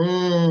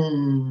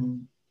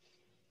 Mm.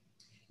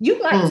 You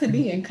like to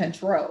be in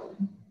control.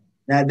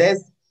 Now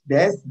that's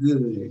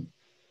good.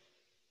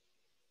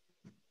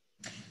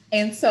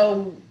 And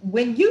so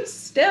when you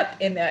step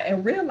in there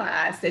and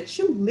realize that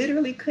you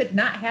literally could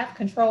not have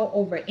control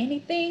over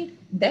anything,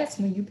 that's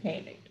when you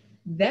panicked.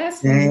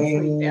 That's when you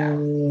freaked out.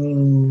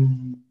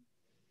 Dang.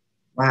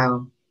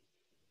 Wow.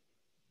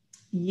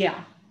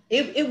 Yeah.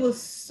 It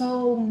was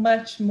so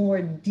much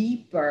more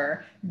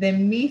deeper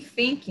than me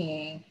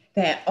thinking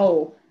that,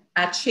 oh,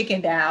 I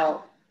chickened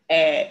out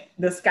at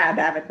the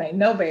skydiving thing.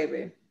 No,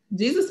 baby.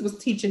 Jesus was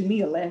teaching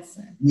me a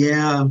lesson.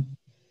 Yeah.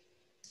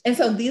 And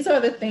so these are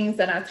the things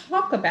that I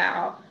talk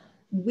about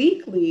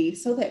weekly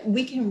so that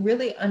we can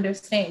really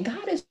understand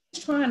God is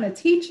trying to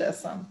teach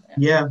us something.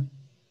 Yeah.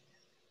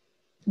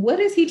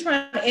 What is he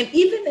trying to, and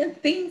even in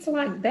things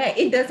like that,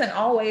 it doesn't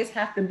always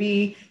have to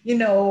be,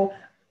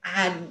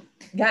 I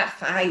got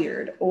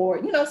fired or,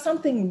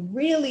 something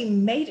really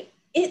made it.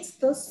 It's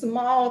the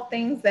small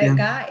things that Yeah.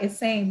 God is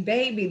saying,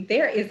 baby,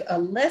 there is a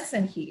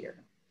lesson here.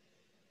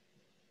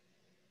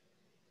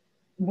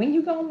 When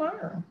you gonna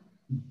learn?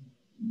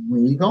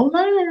 When you gonna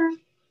learn?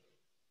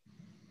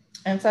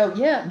 And so,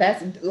 yeah,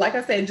 that's like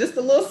I said, just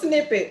a little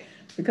snippet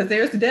because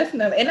there's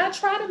definitely, and I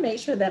try to make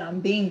sure that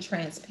I'm being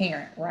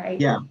transparent, right?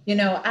 Yeah.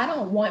 I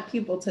don't want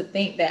people to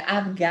think that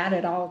I've got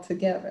it all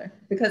together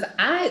because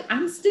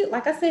I'm still,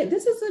 like I said,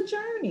 this is a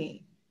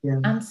journey. Yeah.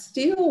 I'm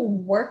still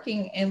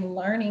working and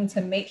learning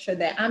to make sure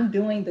that I'm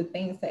doing the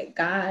things that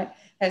God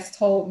has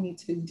told me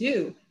to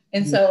do.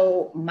 And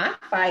so my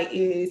fight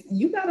is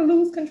you got to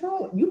lose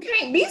control. You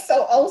can't be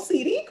so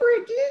OCD,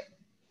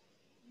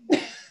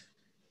 Cricket.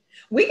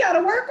 We got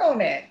to work on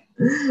that.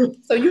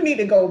 So you need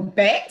to go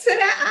back to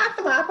that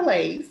I fly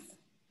place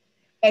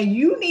and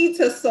you need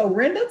to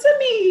surrender to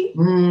me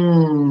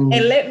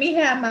and let me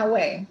have my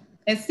way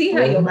and see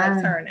how your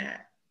life turn out.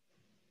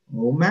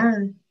 Oh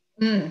man.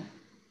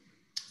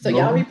 So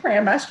y'all be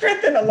praying my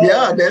strength in the Lord.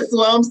 Yeah, that's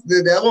what I'm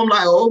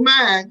like, oh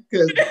man,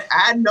 because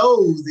I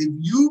knows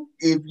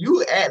if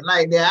you act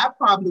like that, I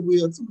probably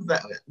will too.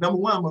 Number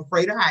one, I'm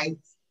afraid of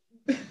heights.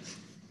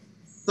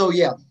 So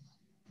yeah,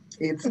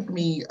 it took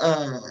me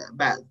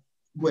about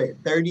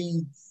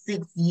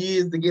 36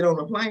 years to get on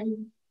a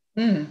plane.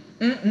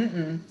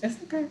 It's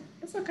okay.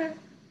 It's okay.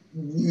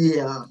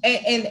 Yeah.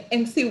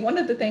 And see, one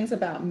of the things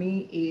about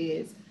me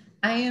is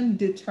I am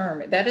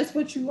determined. That is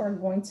what you are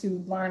going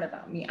to learn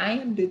about me. I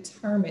am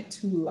determined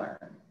to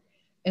learn.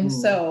 And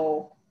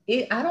so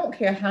I don't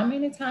care how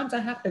many times I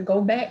have to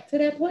go back to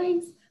that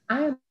place.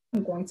 I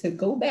am going to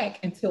go back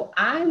until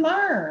I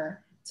learn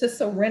to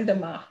surrender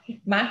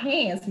my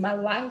hands, my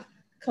life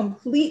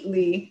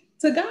completely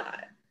to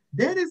God.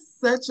 That is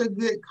such a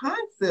good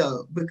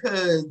concept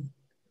because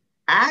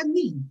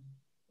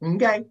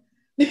okay,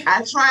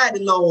 I tried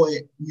it,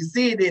 Lord. You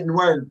see, it didn't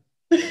work.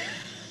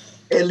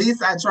 At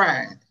least I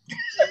tried.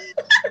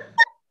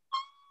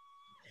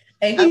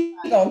 And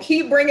he's gonna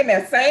keep bringing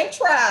that same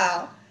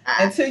trial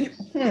until you.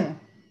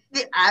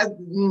 I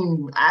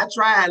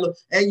tried,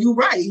 and you're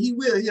right.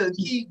 He'll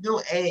keep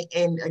doing.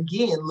 And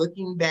again,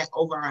 looking back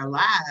over our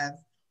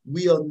lives,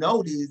 we'll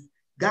notice,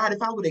 God,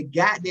 if I would have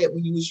got that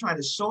when you was trying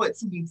to show it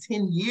to me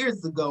 10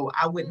 years ago,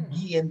 I wouldn't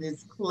be in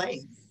this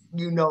place.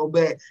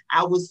 But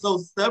I was so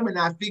stubborn.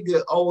 I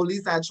figured, at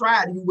least I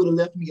tried. You would have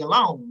left me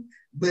alone.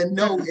 But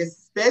no,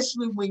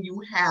 especially when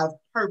you have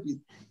purpose,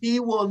 he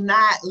will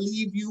not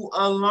leave you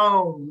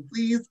alone.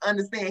 Please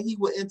understand, he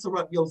will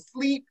interrupt your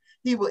sleep.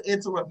 He will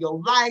interrupt your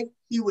life.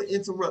 He will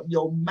interrupt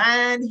your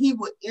mind. He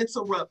will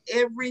interrupt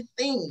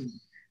everything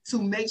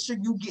to make sure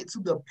you get to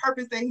the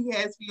purpose that he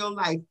has for your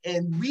life.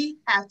 And we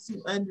have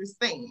to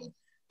understand,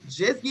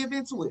 just give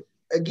into it.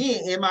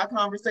 Again, in my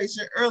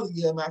conversation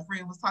earlier, my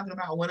friend was talking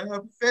about one of her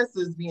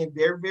professors being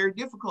very, very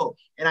difficult.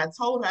 And I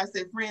told her, I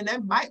said, friend,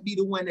 that might be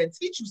the one that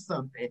teach you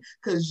something.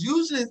 Because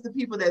usually it's the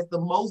people that's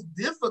the most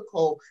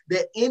difficult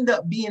that end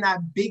up being our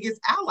biggest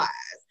allies.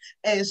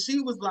 And she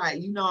was like,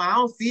 I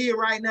don't see it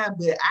right now,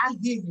 but I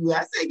hear you.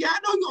 I said, yeah, I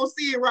know you don't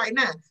see it right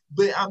now.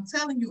 But I'm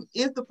telling you,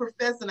 if the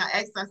professor, and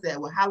I said,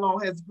 well, how long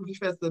has the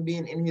professor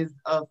been in his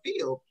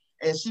field?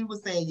 And she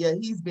was saying, yeah,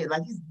 he's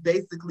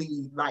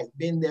basically like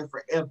been there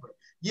forever.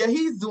 Yeah,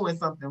 he's doing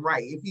something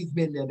right if he's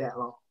been there that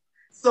long.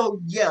 So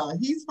yeah,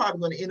 he's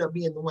probably going to end up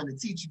being the one to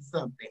teach you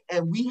something.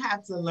 And we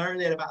have to learn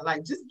that about,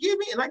 like, just give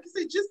in. Like you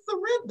said, just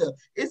surrender.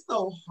 It's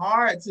so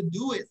hard to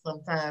do it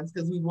sometimes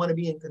because we want to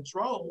be in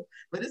control.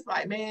 But it's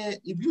like, man,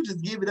 if you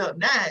just give it up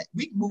now,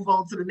 we can move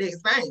on to the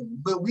next thing.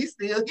 But we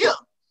still here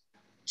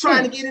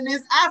trying to get in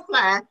this I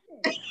fly.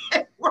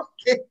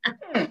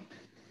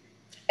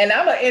 And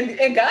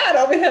God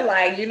over here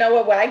like, you know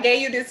what? Well, I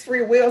gave you this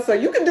free will, so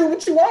you can do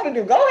what you want to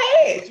do. Go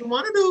ahead. What you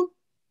want to do?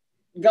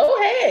 Go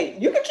ahead.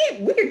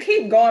 We can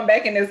keep going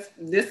back in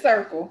this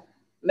circle.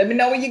 Let me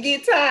know when you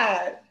get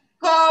tired.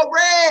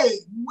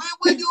 Correct. When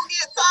will you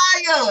get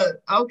tired?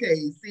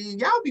 Okay, see,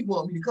 y'all be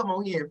wanting me to come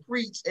on here and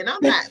preach, and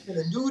I'm not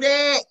gonna do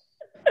that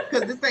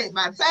because this ain't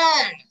my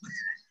time.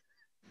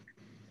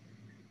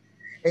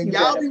 And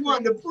y'all be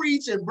wanting to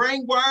preach and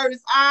bring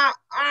words.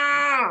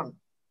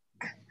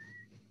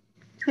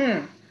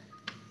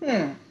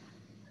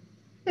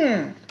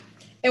 Hmm.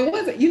 And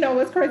what's it? You know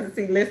what's crazy?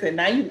 See, listen,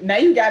 now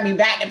you got me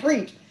back to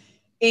preach.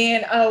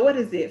 And what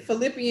is it?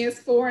 Philippians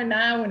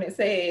 4:9, when it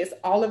says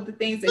all of the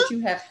things that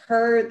you have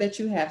heard, that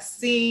you have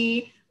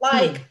seen,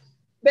 like,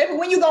 baby,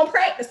 when you gonna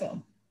practice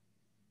them?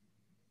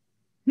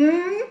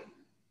 Hmm.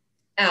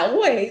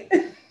 I'll wait.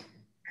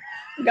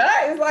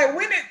 God is like,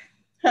 when it,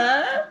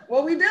 huh?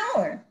 What we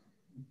doing?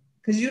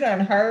 Because you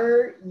done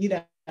heard, you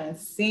done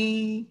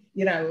seen,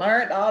 you done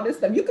learned all this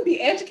stuff. You could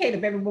be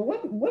educated, baby, but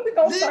when we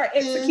gonna start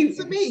Listen to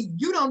executing? me.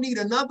 You don't need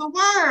another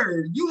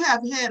word. You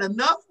have had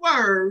enough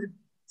word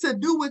to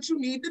do what you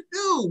need to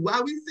do.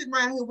 While we sitting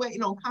around here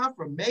waiting on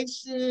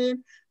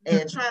confirmation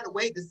and trying to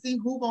wait to see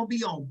who gonna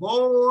be on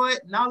board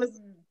and all this.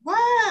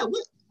 Why?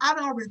 I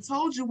already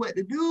told you what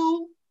to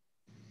do.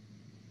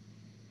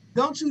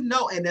 Don't you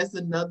know? And that's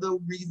another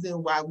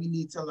reason why we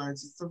need to learn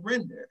to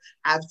surrender.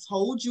 I've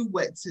told you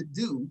what to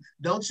do.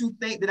 Don't you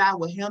think that I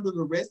will handle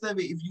the rest of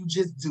it if you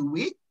just do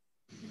it?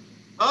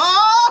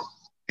 Oh,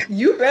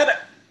 You better,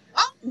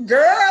 oh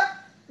girl,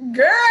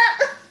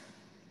 girl.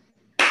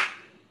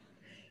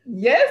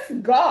 Yes,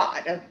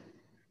 God.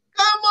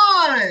 come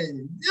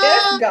on.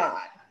 Yes, Yeah.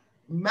 God.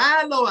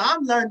 My Lord,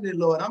 I'm learning it,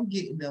 Lord. I'm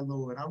getting there,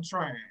 Lord. I'm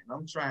trying.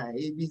 I'm trying.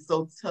 It'd be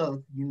so tough,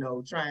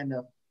 trying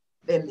to,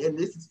 and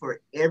this is for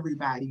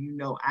everybody,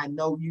 I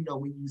know,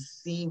 when you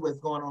see what's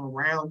going on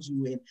around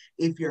you, and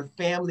if your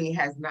family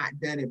has not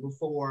done it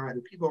before, or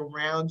the people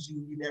around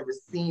you, you never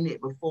seen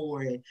it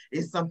before, and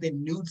it's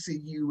something new to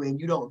you, and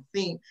you don't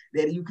think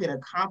that you can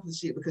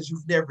accomplish it because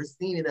you've never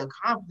seen it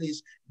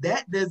accomplished,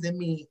 that doesn't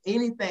mean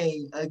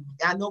anything.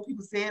 I know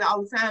people say it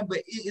all the time, but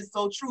it is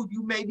so true.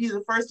 You may be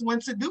the first one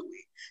to do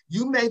it.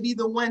 You may be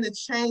the one to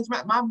change.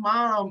 My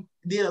mom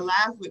did a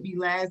live with me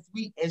last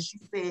week, and she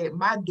said,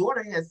 my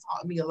daughter has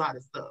taught me a lot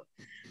of stuff.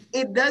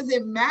 It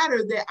doesn't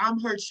matter that I'm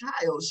her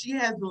child. She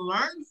has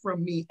learned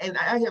from me, and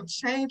I have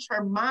changed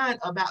her mind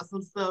about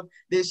some stuff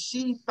that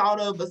she thought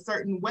of a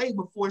certain way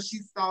before she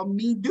saw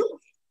me do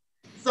it.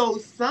 So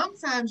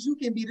sometimes you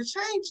can be the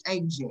change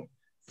agent.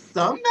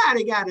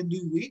 Somebody got to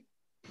do it.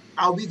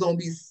 Are we going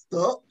to be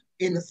stuck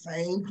in the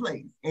same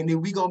place? And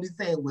then we going to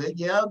be saying, well,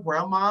 yeah,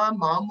 grandma and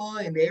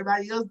mama and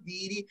everybody else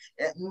did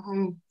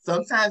it.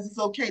 Sometimes it's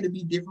okay to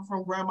be different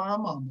from grandma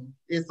and mama.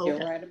 It's You're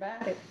okay. right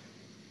about it.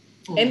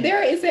 And Mm,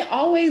 there isn't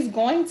always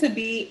going to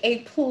be a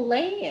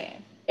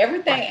plan.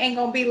 Everything right. ain't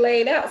going to be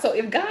laid out. So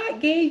if God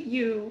gave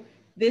you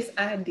this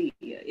idea,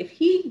 if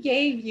He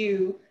gave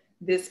you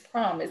this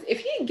promise, if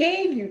He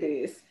gave you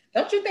this,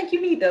 don't you think you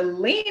need to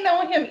lean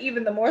on Him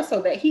even the more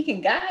so that He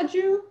can guide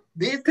you?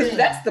 Because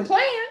that's Listen, the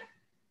plan.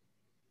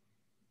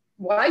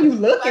 Why are you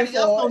looking somebody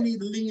else for don't it? need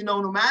to lean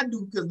on them. I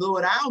do, because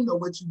Lord, I don't know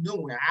what you're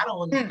doing. I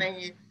don't Hmm.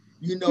 understand.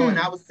 And Hmm.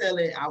 I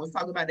was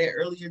talking about that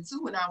earlier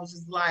too, and I was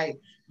just like,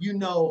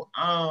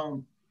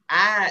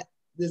 I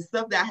the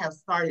stuff that I have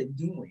started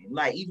doing,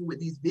 like even with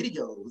these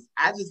videos,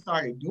 I just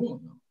started doing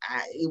them.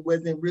 It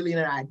wasn't really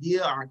an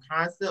idea or a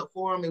concept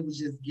for them. It was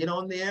just get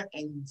on there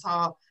and you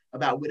talk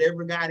about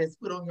whatever God has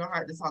put on your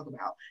heart to talk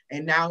about.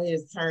 And now it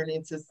has turned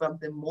into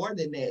something more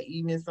than that.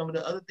 Even some of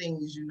the other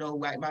things,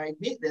 like my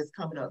event that's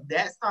coming up,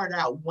 that started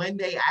out one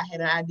day. I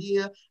had an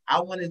idea.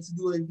 I wanted to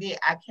do an event.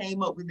 I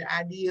came up with the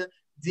idea,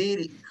 did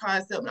it,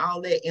 concept and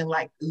all that in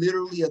like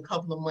literally a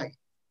couple of months.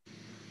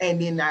 And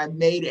then I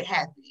made it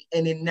happen.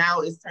 And then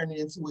now it's turning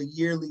into a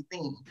yearly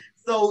thing.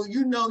 So,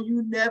 you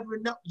never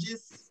know.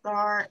 Just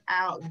start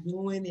out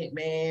doing it,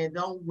 man.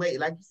 Don't wait.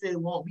 Like you said,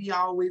 it won't be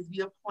always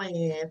be a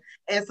plan.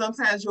 And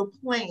sometimes your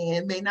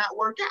plan may not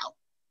work out.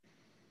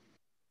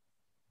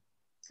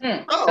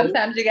 Hmm. So,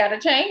 Sometimes you got to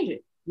change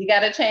it. You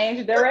got to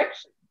change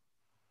direction.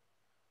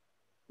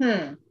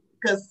 Hmm.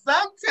 because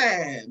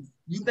sometimes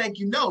you think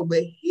you know,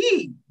 but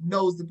he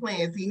knows the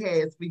plans he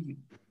has for you.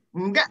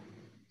 Okay.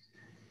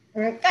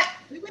 Okay.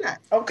 See, we're not.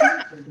 Okay.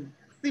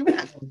 See, we're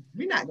not gonna do. See,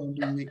 we're not gonna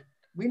do it.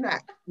 We're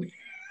not.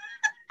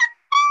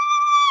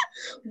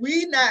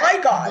 We not My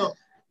God. go.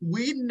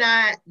 We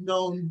not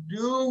gonna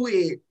do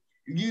it.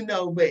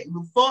 But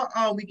before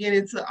we get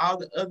into all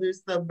the other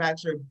stuff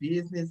about your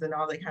business and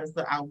all that kind of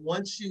stuff, I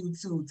want you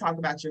to talk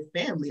about your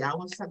family. I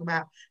want you to talk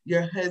about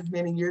your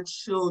husband and your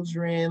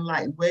children.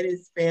 Like, what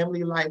is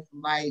family life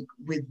like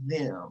with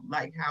them?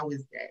 Like, how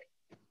is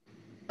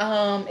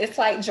that? It's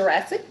like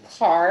Jurassic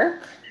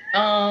Park.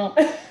 Um,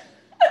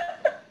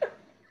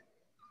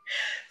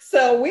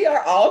 so we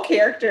are all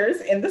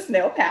characters in the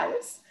Snell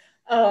Palace.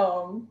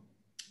 Um,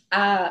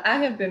 I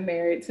have been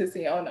married to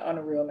see on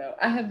a real note.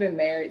 I have been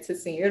married to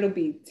see. It'll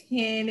be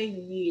 10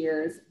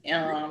 years.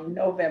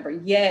 November.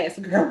 Yes,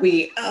 girl.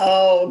 We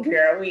oh,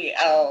 girl. We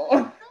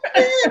oh.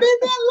 It's been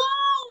that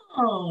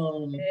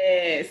long.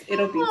 Yes,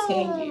 it'll be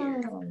 10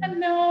 years. I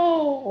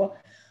know.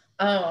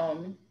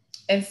 Um,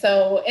 and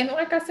so, and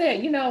like I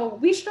said,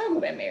 we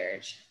struggled in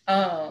marriage.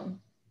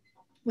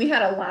 We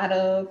had a lot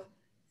of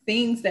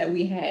things that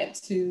we had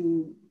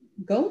to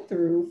go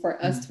through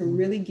for us to Mhm.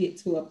 really get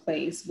to a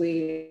place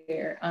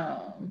where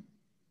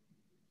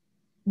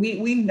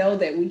we know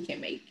that we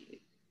can make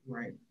it.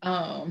 Right.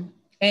 Um,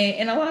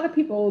 And a lot of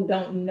people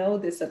don't know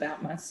this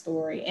about my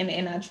story.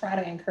 And I try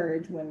to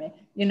encourage women.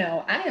 You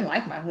know, I didn't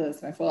like my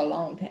husband for a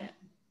long time.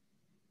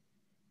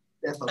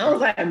 That's I okay. was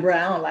like, bro,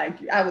 I don't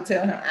like you. I would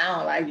tell him, I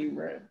don't like you,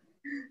 bro.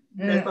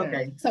 That's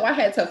okay. So I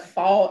had to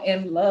fall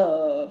in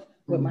love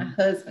with my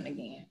Mm-hmm. husband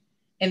again.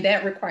 And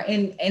that required,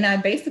 and I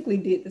basically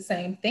did the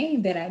same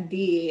thing that I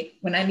did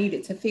when I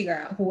needed to figure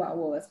out who I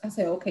was. I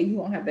said, okay, you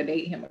won't have to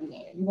date him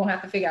again. You won't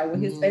have to figure out what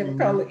his favorite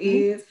color Mm-hmm.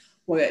 is,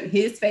 what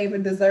his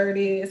favorite dessert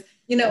is.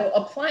 You know,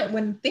 apply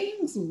when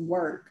things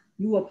work,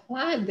 you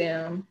apply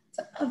them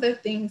to other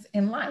things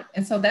in life.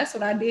 And so that's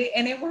what I did,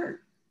 and it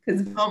worked.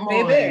 Because Come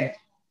on. baby,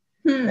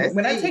 That's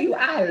when I tell it. you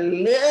I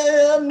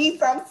love me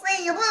some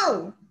senior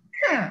boo,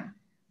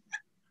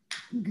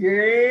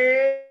 girl.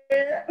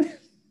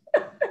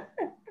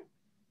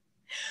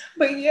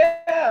 But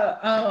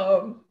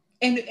yeah,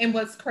 and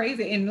what's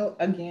crazy, and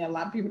again, a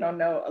lot of people don't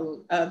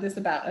know this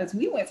about us.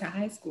 We went to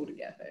high school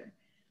together,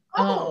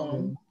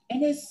 Oh.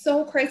 and it's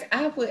so crazy.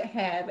 I would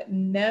have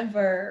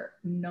never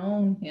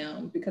known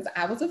him because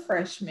I was a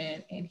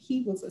freshman and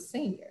he was a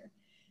senior,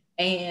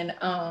 and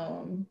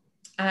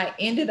I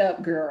ended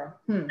up, girl.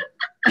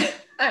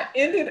 I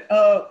ended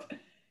up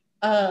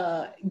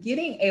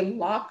getting a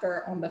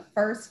locker on the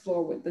first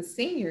floor with the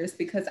seniors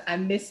because I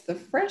missed the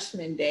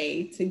freshman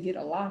day to get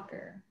a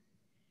locker.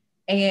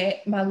 And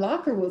my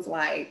locker was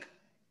like,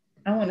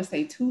 I want to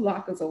say 2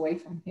 lockers away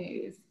from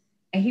his.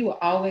 And he would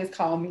always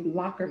call me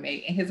locker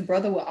mate. And his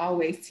brother would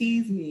always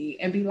tease me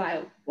and be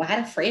like,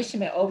 why the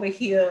freshman over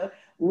here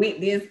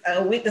with this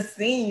with the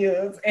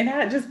seniors? And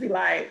I'd just be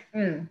like,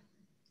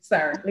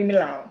 sir, leave me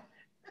alone.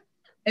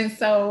 And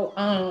so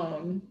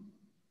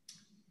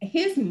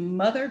his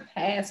mother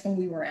passed when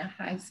we were in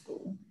high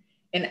school.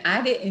 And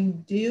I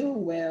didn't deal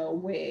well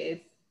with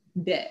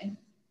death.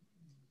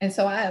 And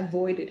so I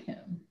avoided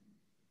him.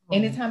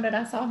 Anytime that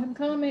I saw him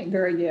coming,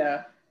 girl,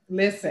 yeah.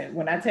 Listen,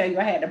 when I tell you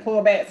I had to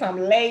pull back some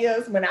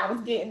layers when I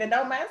was getting to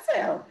know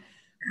myself,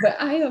 but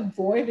I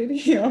avoided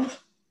him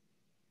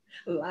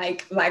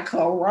like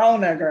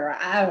Corona, girl.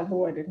 I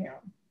avoided him.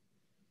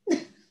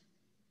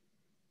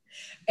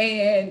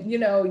 And you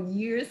know,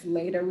 years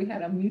later, we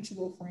had a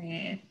mutual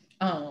friend,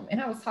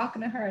 and I was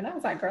talking to her, and I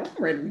was like, "Girl,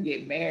 I'm ready to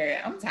get married.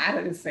 I'm tired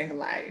of this single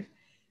life."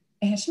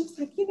 And she was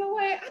like, you know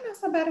what? I know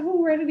somebody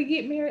who's ready to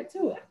get married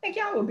too. I think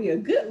y'all would be a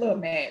good little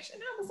match. And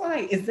I was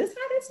like, is this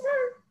how this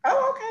works?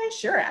 Oh, okay,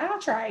 sure, I'll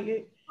try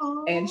it.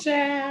 And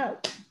child,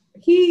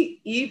 he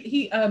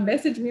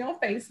messaged me on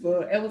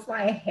Facebook and was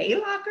like, hey,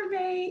 locker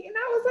mate. And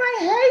I was like,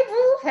 hey,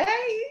 boo,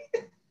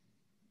 hey.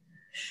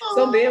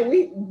 So then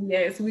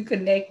we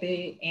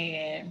connected,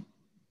 and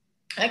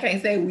I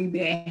can't say we've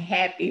been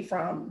happy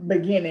from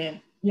beginning,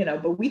 you know,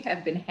 but we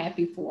have been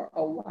happy for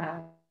a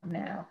while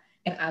now.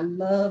 And I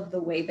love the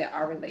way that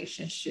our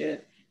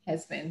relationship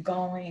has been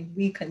going.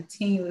 We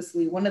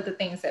continuously, one of the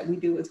things that we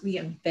do is we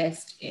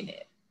invest in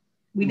it.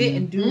 We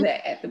didn't do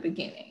that at the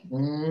beginning.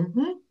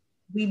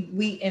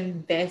 We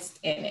invest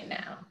in it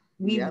now.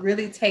 We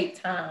really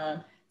take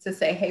time to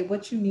say, hey,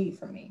 what you need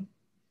from me?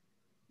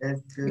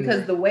 That's good.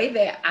 Because the way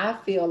that I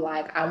feel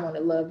like I want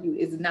to love you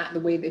is not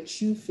the way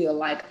that you feel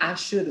like I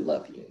should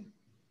love you.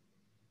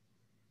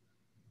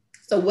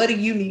 So what do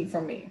you need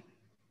from me?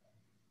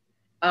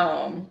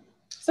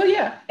 So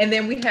yeah, and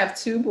then we have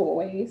 2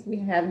 boys. We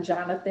have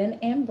Jonathan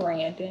and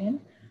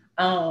Brandon,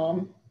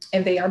 and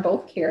they are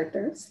both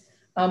characters.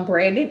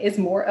 Brandon is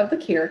more of the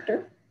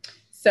character.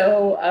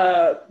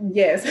 So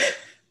yes,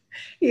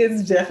 he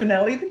is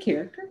definitely the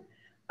character.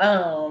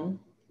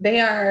 They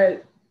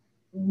are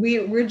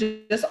we're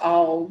just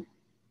all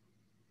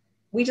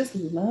we just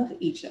love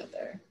each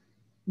other.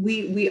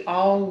 We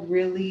all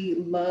really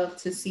love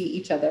to see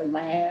each other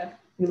laugh.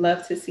 We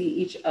love to see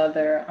each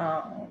other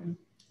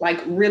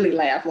like really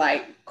laugh,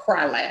 like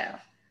cry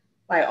laugh.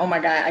 Like, oh my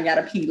God, I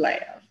gotta pee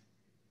laugh.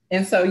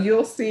 And so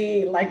you'll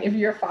see, like, if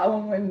you're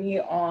following me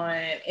on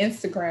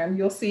Instagram,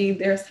 you'll see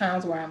there's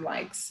times where I'm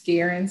like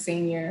scaring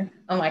senior.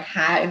 I'm like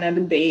hiding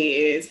under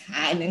beds,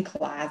 hiding in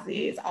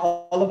closets,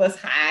 all of us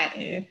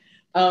hiding.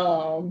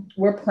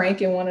 We're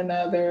pranking one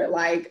another.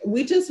 Like,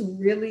 we just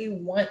really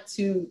want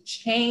to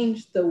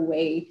change the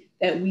way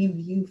that we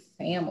view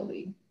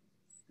family.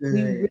 Good.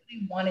 We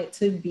really want it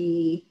to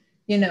be,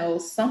 you know,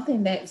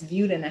 something that's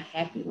viewed in a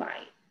happy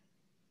light.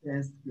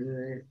 That's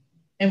good.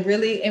 And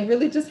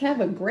really just have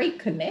a great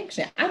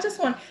connection. I just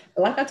want,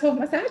 like I told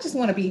myself, I just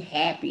want to be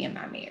happy in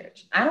my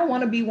marriage. I don't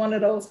want to be one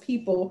of those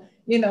people,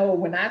 you know,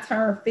 when I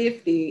turn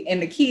 50 and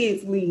the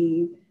kids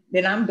leave,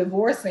 then I'm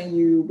divorcing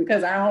you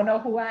because I don't know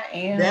who I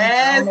am.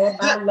 I don't know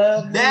if I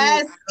love you.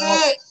 That's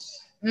it.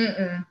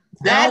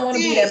 I don't want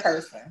to be that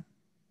person.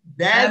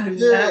 That's I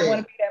do not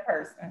want to be that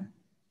person.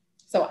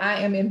 So I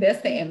am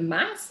investing in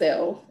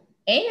myself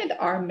and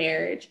our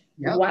marriage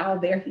while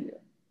they're here.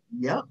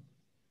 Yep.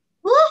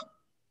 Woo!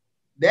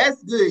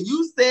 That's good.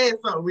 You said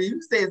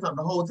something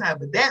the whole time,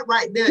 but that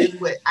right there is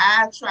what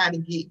I try to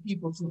get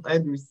people to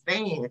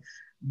understand.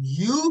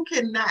 You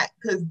cannot,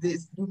 because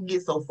this you can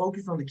get so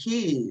focused on the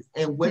kids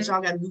and what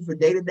y'all got to do for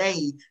day to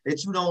day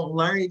that you don't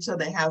learn each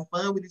other and have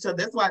fun with each other.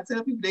 That's why I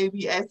tell people, they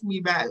be asking me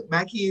about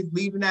my kids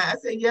leaving out. I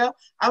say, yeah,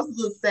 I was a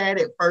little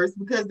sad at first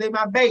because they're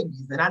my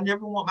babies, and I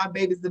never want my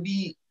babies to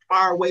be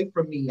far away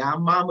from me.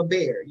 I'm Mama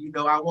Bear,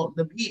 I want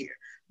them here.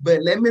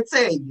 But let me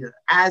tell you,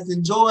 as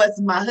enjoyed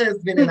my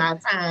husband and our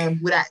time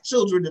without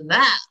children in the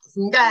house.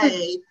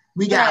 Okay,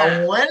 we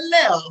got one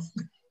left.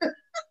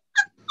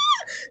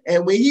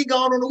 And when he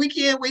gone on the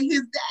weekend with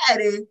his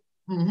daddy,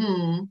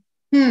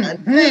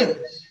 understand,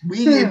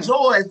 we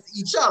enjoy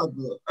each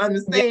other,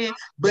 understand? Yeah.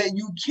 But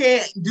you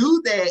can't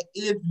do that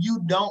if you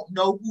don't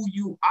know who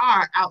you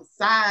are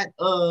outside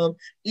of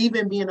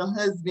even being a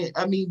husband,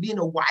 being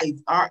a wife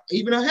or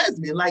even a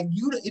husband. Like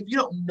if you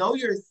don't know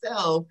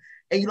yourself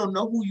and you don't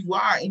know who you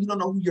are and you don't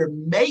know who your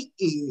mate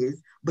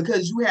is,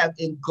 because you have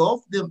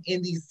engulfed them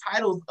in these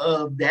titles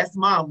of that's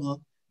mama,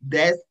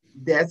 that's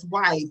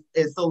wife,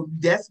 and so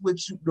that's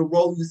the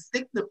role you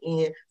stick them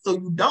in. So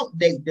you don't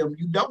date them,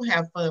 you don't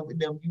have fun with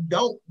them, you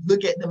don't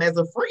look at them as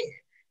a friend,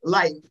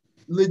 like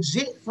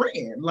legit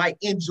friend, like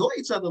enjoy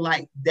each other,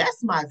 like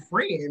that's my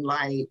friend.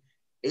 Like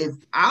if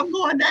I'm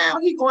going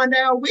down, he going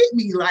down with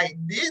me. Like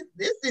this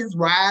is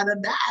ride or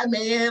die,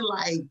 man.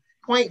 Like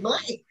point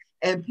blank.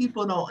 And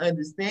people don't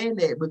understand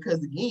that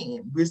because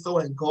again, we're so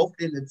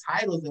engulfed in the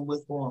titles and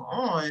what's going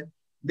on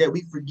that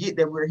we forget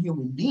that we're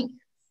human beings.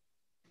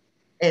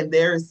 And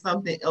there is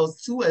something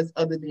else to us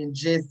other than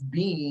just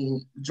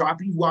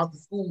dropping you off to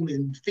school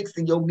and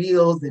fixing your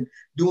meals and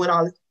doing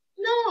all this.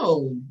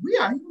 No, we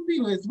are human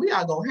beings. We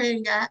are going to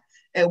hang out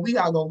and we're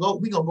going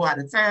to go out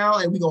of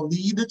town and we're going to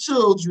leave the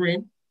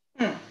children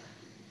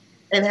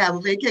and have a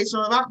vacation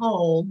of our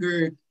own.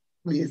 Girl,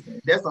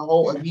 listen, that's a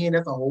whole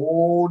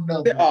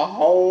nother. A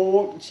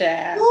whole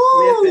child.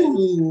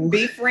 Listen,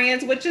 be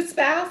friends with your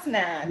spouse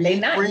now. They're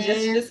not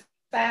just your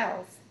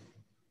spouse.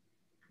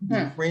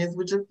 Be friends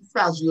with your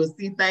spouse. You'll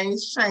see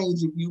things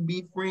change if you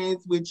be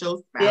friends with your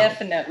spouse.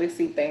 Definitely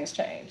see things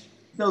change.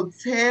 So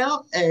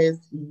tell us,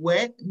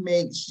 what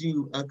makes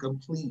you a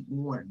complete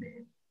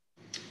woman?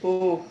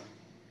 Ooh.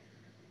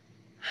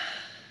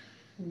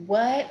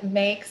 What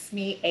makes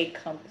me a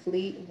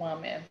complete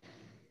woman?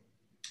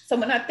 So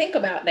when I think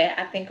about that,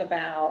 I think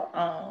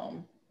about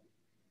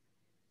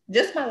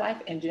just my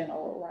life in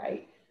general,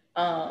 right?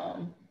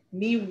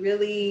 Me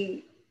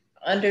really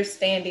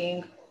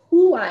understanding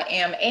who I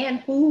am and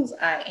whose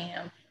I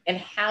am and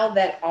how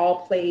that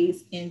all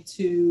plays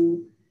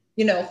into,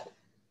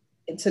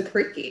 into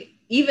cricket,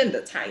 even the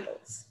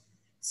titles.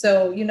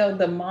 So,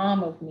 the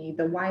mom of me,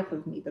 the wife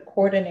of me, the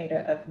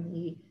coordinator of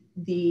me,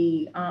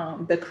 the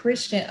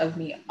Christian of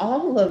me,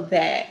 all of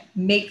that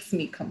makes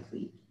me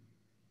complete.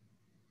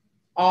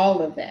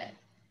 All of that.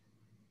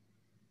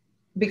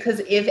 Because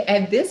if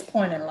at this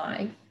point in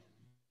life,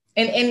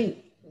 and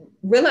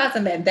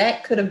realizing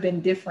that could have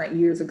been different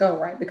years ago,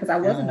 right? Because I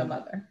wasn't a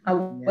mother, I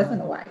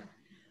wasn't a wife.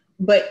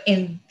 But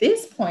in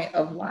this point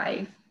of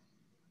life,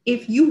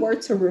 if you were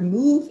to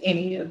remove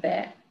any of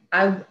that,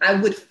 I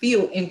would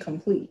feel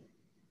incomplete.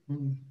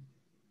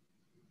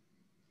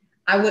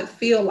 I would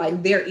feel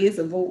like there is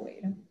a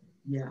void.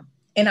 Yeah.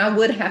 And I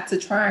would have to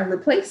try and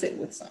replace it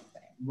with something.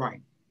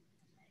 Right.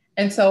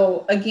 And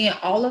so again,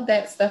 all of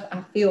that stuff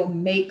I feel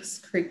makes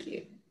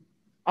cricket.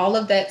 All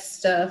of that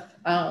stuff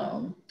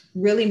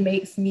really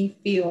makes me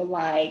feel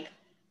like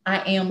I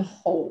am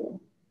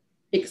whole,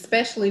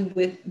 especially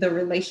with the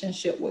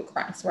relationship with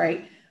Christ,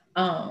 right?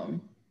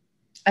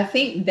 I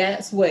think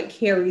that's what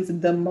carries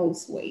the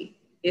most weight,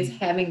 is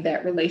having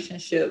that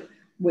relationship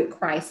with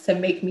Christ to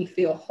make me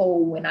feel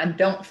whole when I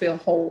don't feel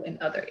whole in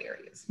other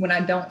areas, when I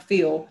don't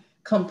feel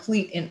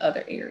complete in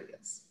other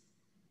areas.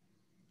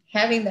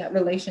 Having that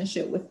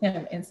relationship with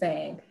him and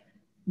saying,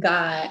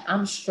 God,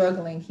 I'm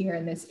struggling here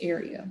in this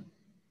area.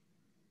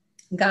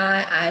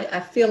 God, I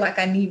feel like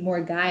I need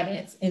more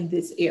guidance in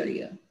this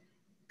area.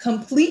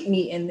 Complete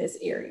me in this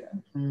area.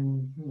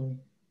 Mm-hmm.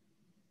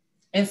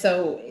 And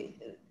so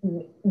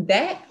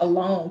that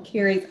alone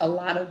carries a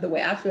lot of the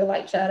weight. I feel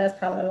like, child, that's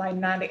probably like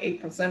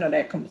 98% of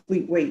that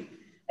complete weight.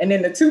 And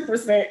then the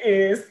 2%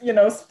 is,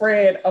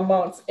 spread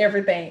amongst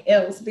everything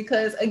else.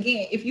 Because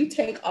again, if you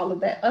take all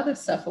of that other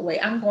stuff away,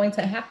 I'm going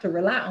to have to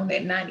rely on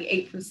that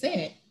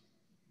 98%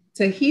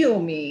 to heal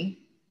me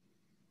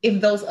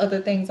if those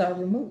other things are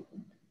removed.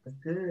 That's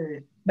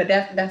good. But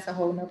that's a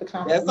whole nother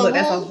conversation.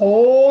 That's a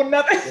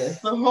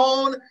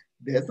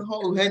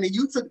whole honey.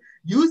 You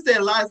said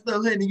a lot of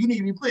stuff, honey. You need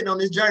to be putting on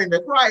this journey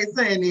to Christ,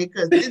 honey,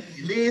 because this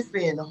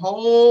listen,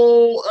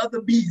 whole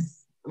other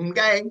beast.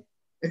 Okay.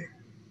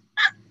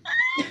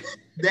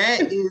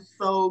 That is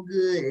so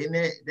good. And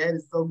that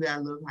is so good. I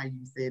love how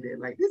you said that.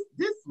 Like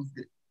this was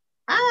good.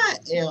 I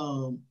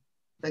am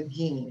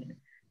again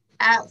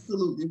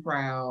absolutely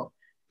proud.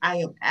 I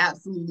am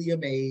absolutely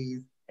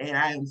amazed. And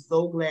I am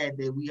so glad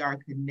that we are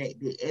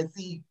connected. And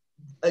see,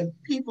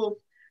 people,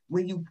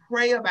 when you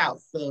pray about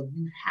stuff,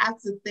 you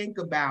have to think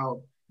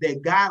about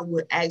that God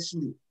would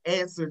actually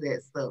answer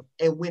that stuff.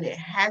 And when it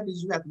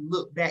happens, you have to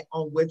look back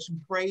on what you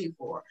prayed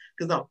for.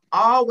 Because I'm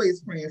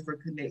always praying for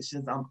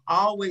connections. I'm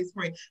always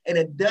praying. And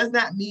it does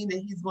not mean that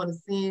he's going to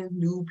send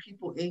new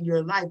people in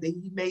your life, that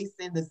he may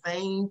send the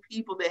same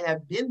people that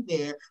have been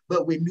there,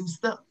 but with new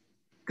stuff.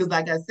 Because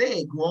like I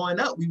said, growing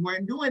up, we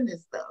weren't doing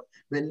this stuff.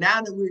 But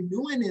now that we're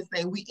doing this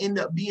thing, we end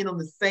up being on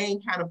the same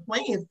kind of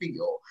playing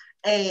field.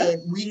 And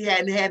we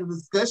hadn't had a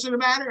discussion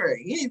about it or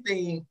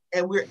anything,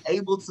 and we're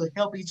able to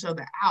help each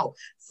other out.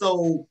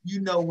 So,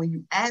 when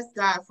you ask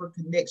God for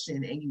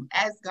connection and you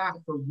ask God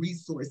for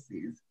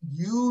resources,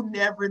 you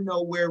never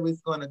know where it's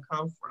going to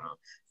come from.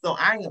 So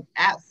I am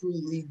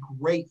absolutely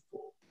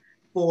grateful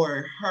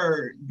for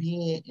her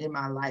being in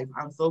my life.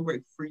 I'm so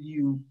grateful for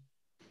you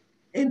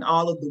and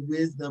all of the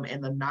wisdom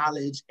and the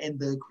knowledge and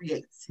the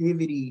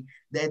creativity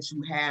that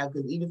you have.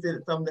 Because even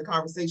in some of the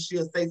conversation,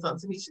 she'll say something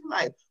to me. She's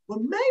like, well,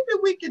 maybe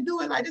we can do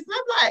it like this. And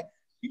I'm like,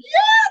 yeah,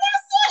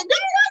 that's it.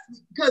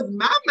 Because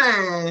my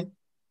mind,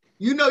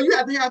 you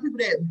have to have people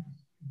that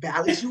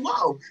balance you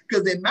off.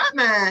 Because in my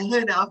mind,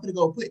 honey, I'm going to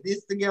go put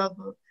this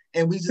together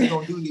and we just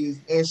going to do this.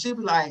 And she'll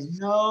be like,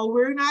 no,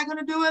 we're not going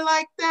to do it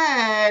like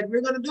that.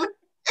 We're going to do it.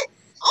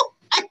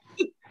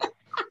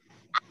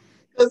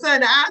 Because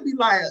honey, I'd be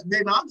like,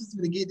 baby, I'm just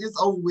gonna get this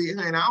over with,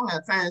 honey. I don't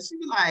have time. She'd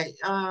be like,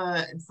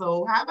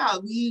 so how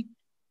about we,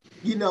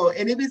 and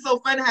it'd be so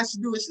funny how she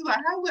do it. She's like,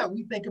 how about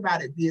we think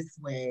about it this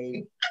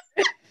way?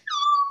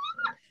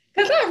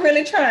 Because I'm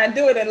really trying to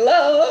do it in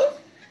love.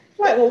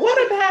 Like, well,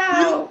 what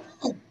about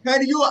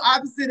honey, you're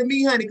opposite of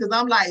me, honey, because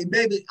I'm like,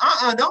 baby,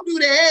 don't do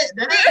that.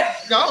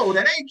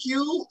 That ain't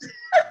cute.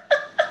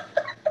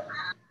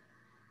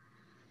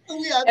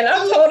 And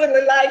I'm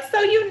totally like, so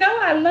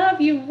I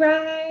love you,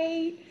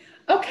 right?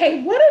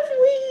 Okay, what if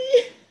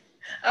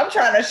I'm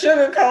trying to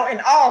sugarcoat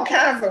in all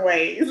kinds of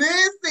ways.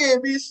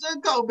 Listen, be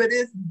sugarcoat, but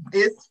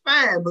it's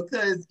fine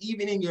because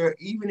even if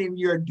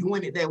you're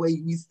doing it that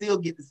way, we still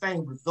get the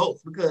same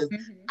results. Because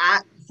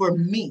for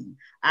me,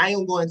 I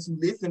am going to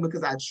listen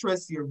because I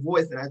trust your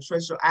voice and I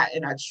trust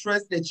I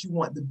trust that you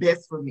want the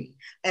best for me.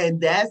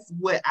 And that's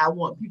what I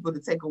want people to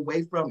take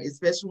away from,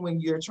 especially when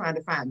you're trying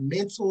to find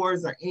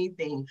mentors or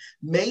anything.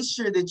 Make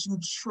sure that you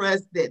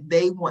trust that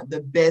they want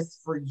the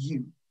best for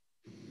you.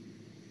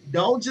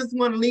 Don't just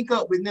want to link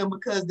up with them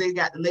because they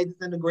got the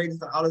latest and the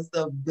greatest and all this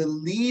stuff.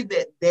 Believe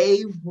that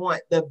they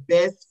want the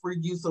best for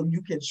you so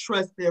you can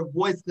trust their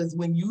voice. Because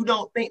when you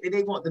don't think that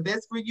they want the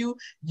best for you,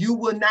 you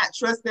will not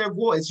trust their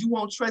voice. You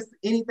won't trust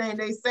anything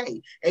they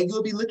say. And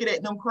you'll be looking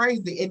at them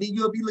crazy. And then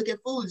you'll be looking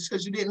foolish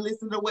because you didn't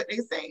listen to what they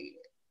said.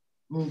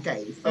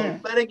 Okay, so,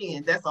 but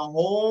again, that's a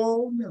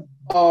whole.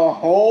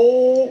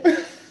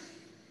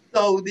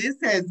 So this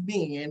has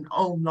been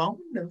long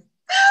enough.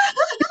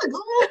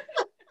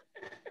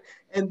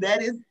 And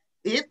that is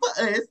it for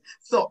us.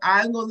 So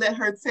I'm going to let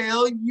her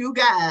tell you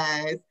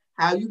guys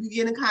how you can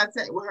get in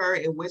contact with her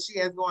and what she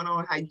has going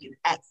on, how you can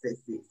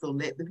access it. So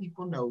let the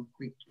people know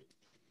quickly.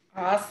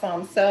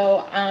 Awesome.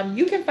 So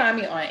you can find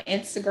me on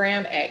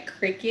Instagram at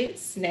Cricket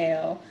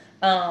Snell.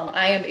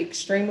 I am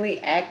extremely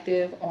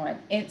active on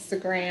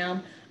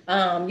Instagram.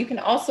 You can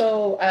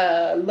also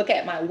look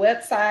at my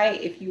website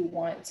if you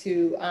want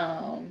to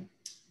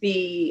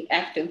be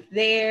active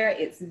there.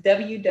 It's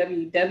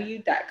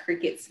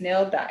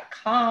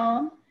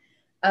www.cricketsnell.com.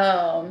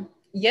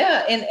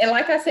 Yeah, and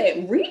like I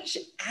said, reach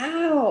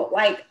out.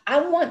 Like, I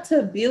want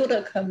to build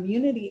a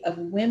community of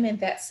women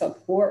that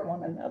support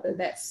one another,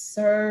 that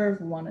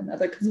serve one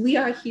another, because we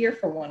are here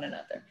for one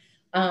another.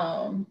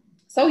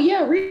 So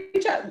yeah,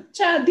 reach out,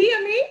 child,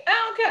 DM me.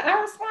 I don't care. I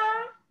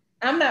respond.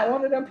 I'm not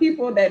one of them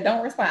people that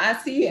don't respond. I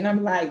see it and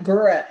I'm like,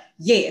 girl,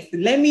 yes,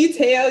 let me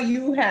tell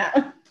you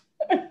how.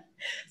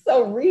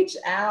 So reach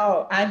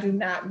out. I do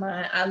not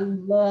mind. I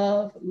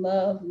love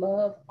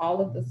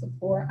all of the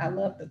support. I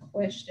love the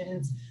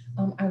questions.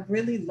 I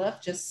really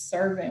love just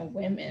serving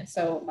women.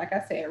 So like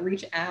I said,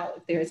 reach out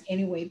if there's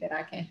any way that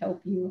I can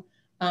help you.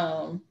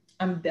 I'm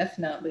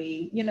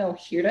definitely,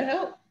 here to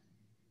help.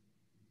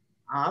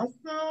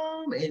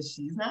 Awesome. And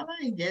she's not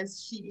lying.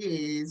 Yes, she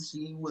is.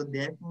 She will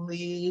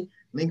definitely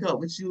link up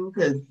with you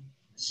because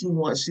she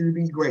wants you to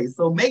be great.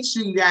 So make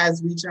sure you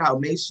guys reach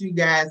out. Make sure you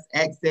guys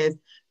access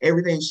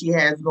everything she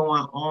has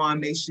going on.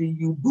 Make sure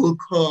you book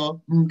her,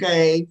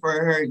 okay, for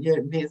her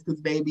events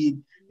because baby.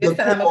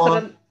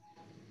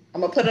 I'm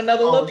gonna put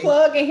another little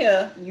plug in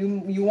here.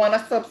 You want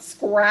to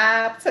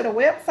subscribe to the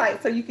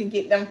website so you can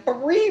get them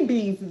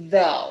freebies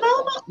though.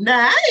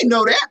 Nah, I didn't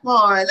know that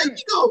part. Let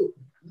me go.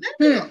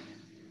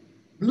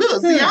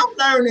 Look, see, I'm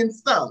learning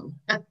stuff.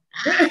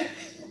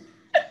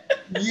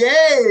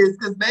 Yes,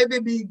 because baby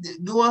be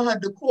doing her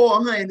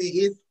decor, honey.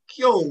 It's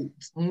cute,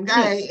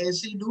 okay? And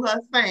she do her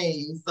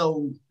thing.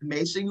 So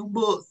make sure you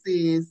book,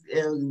 sis,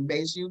 and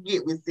make sure you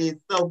get with sis.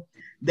 So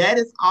that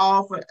is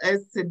all for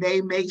us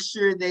today. Make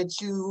sure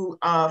that you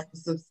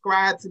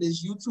subscribe to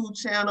this YouTube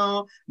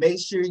channel. Make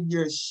sure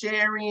you're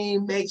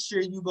sharing. Make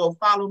sure you go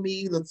follow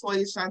me,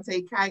 Toya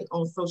Shantae Kite,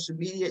 on social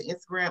media,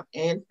 Instagram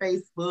and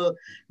Facebook.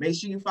 Make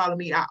sure you follow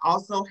me. I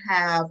also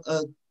have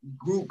a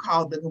group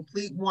called The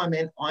Complete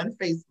Woman on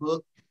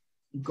Facebook.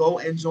 go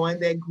and join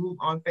that group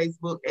on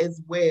Facebook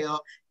as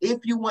well.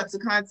 If you want to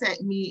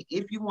contact me,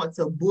 if you want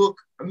to book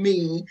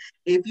me,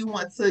 if you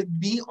want to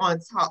be on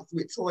Talks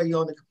with Toya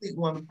on the Complete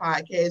Woman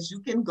podcast, you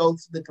can go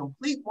to the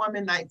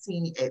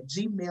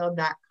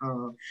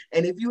completewoman19@gmail.com.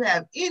 And if you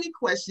have any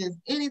questions,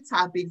 any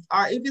topics,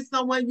 or if it's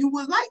someone you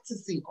would like to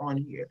see on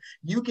here,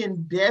 you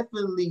can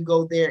definitely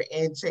go there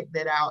and check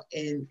that out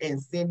and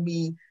send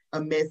me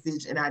a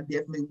message, and I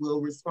definitely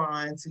will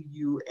respond to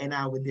you, and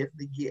I will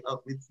definitely get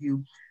up with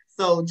you.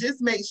 So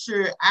just make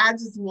sure, I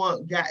just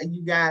want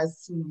you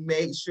guys to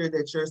make sure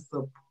that you're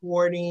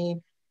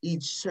supporting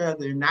each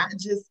other, not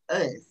just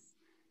us.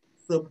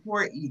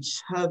 Support each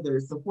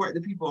other, support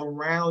the people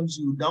around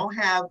you. Don't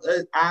have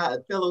our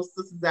fellow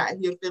sisters out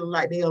here feeling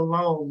like they're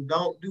alone.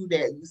 Don't do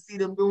that. You see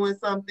them doing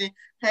something,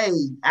 hey,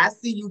 I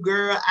see you,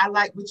 girl. I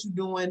like what you're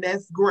doing.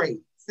 That's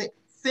great.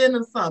 Send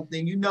them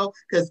something,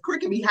 because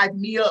Cricket be hyping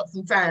me up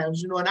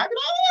sometimes, and I be like, oh,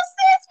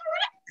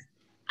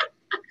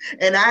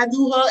 and I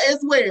do her as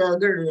well,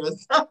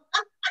 girls.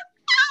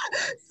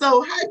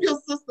 So hype your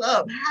sister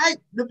up, hype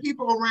the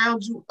people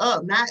around you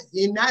up, not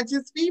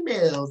just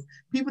females,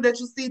 people that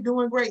you see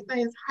doing great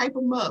things, hype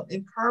them up,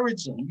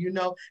 encourage them,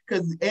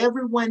 because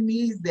everyone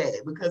needs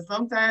that. Because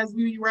sometimes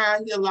we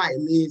around here like,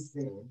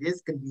 listen,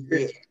 this could be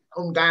it.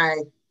 Oh, guy,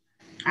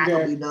 I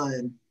could be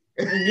done.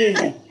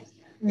 Yeah.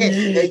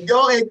 And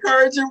your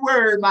encouraging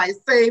word might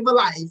save a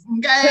life.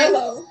 Okay.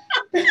 Hello.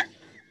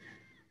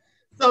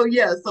 So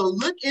yeah, so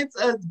look into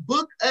us,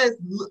 book us,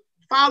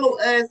 follow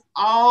us,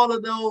 all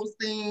of those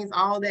things,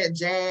 all that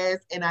jazz.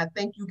 And I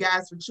thank you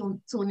guys for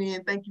tuning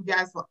in. Thank you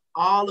guys for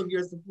all of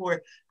your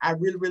support. I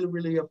really, really,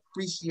 really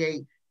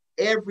appreciate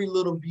every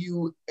little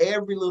view,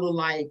 every little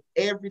like,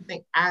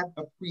 everything. I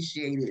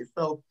appreciate it.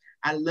 So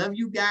I love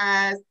you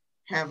guys.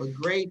 Have a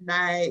great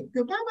night.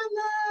 Goodbye, my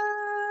love.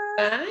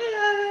 Bye.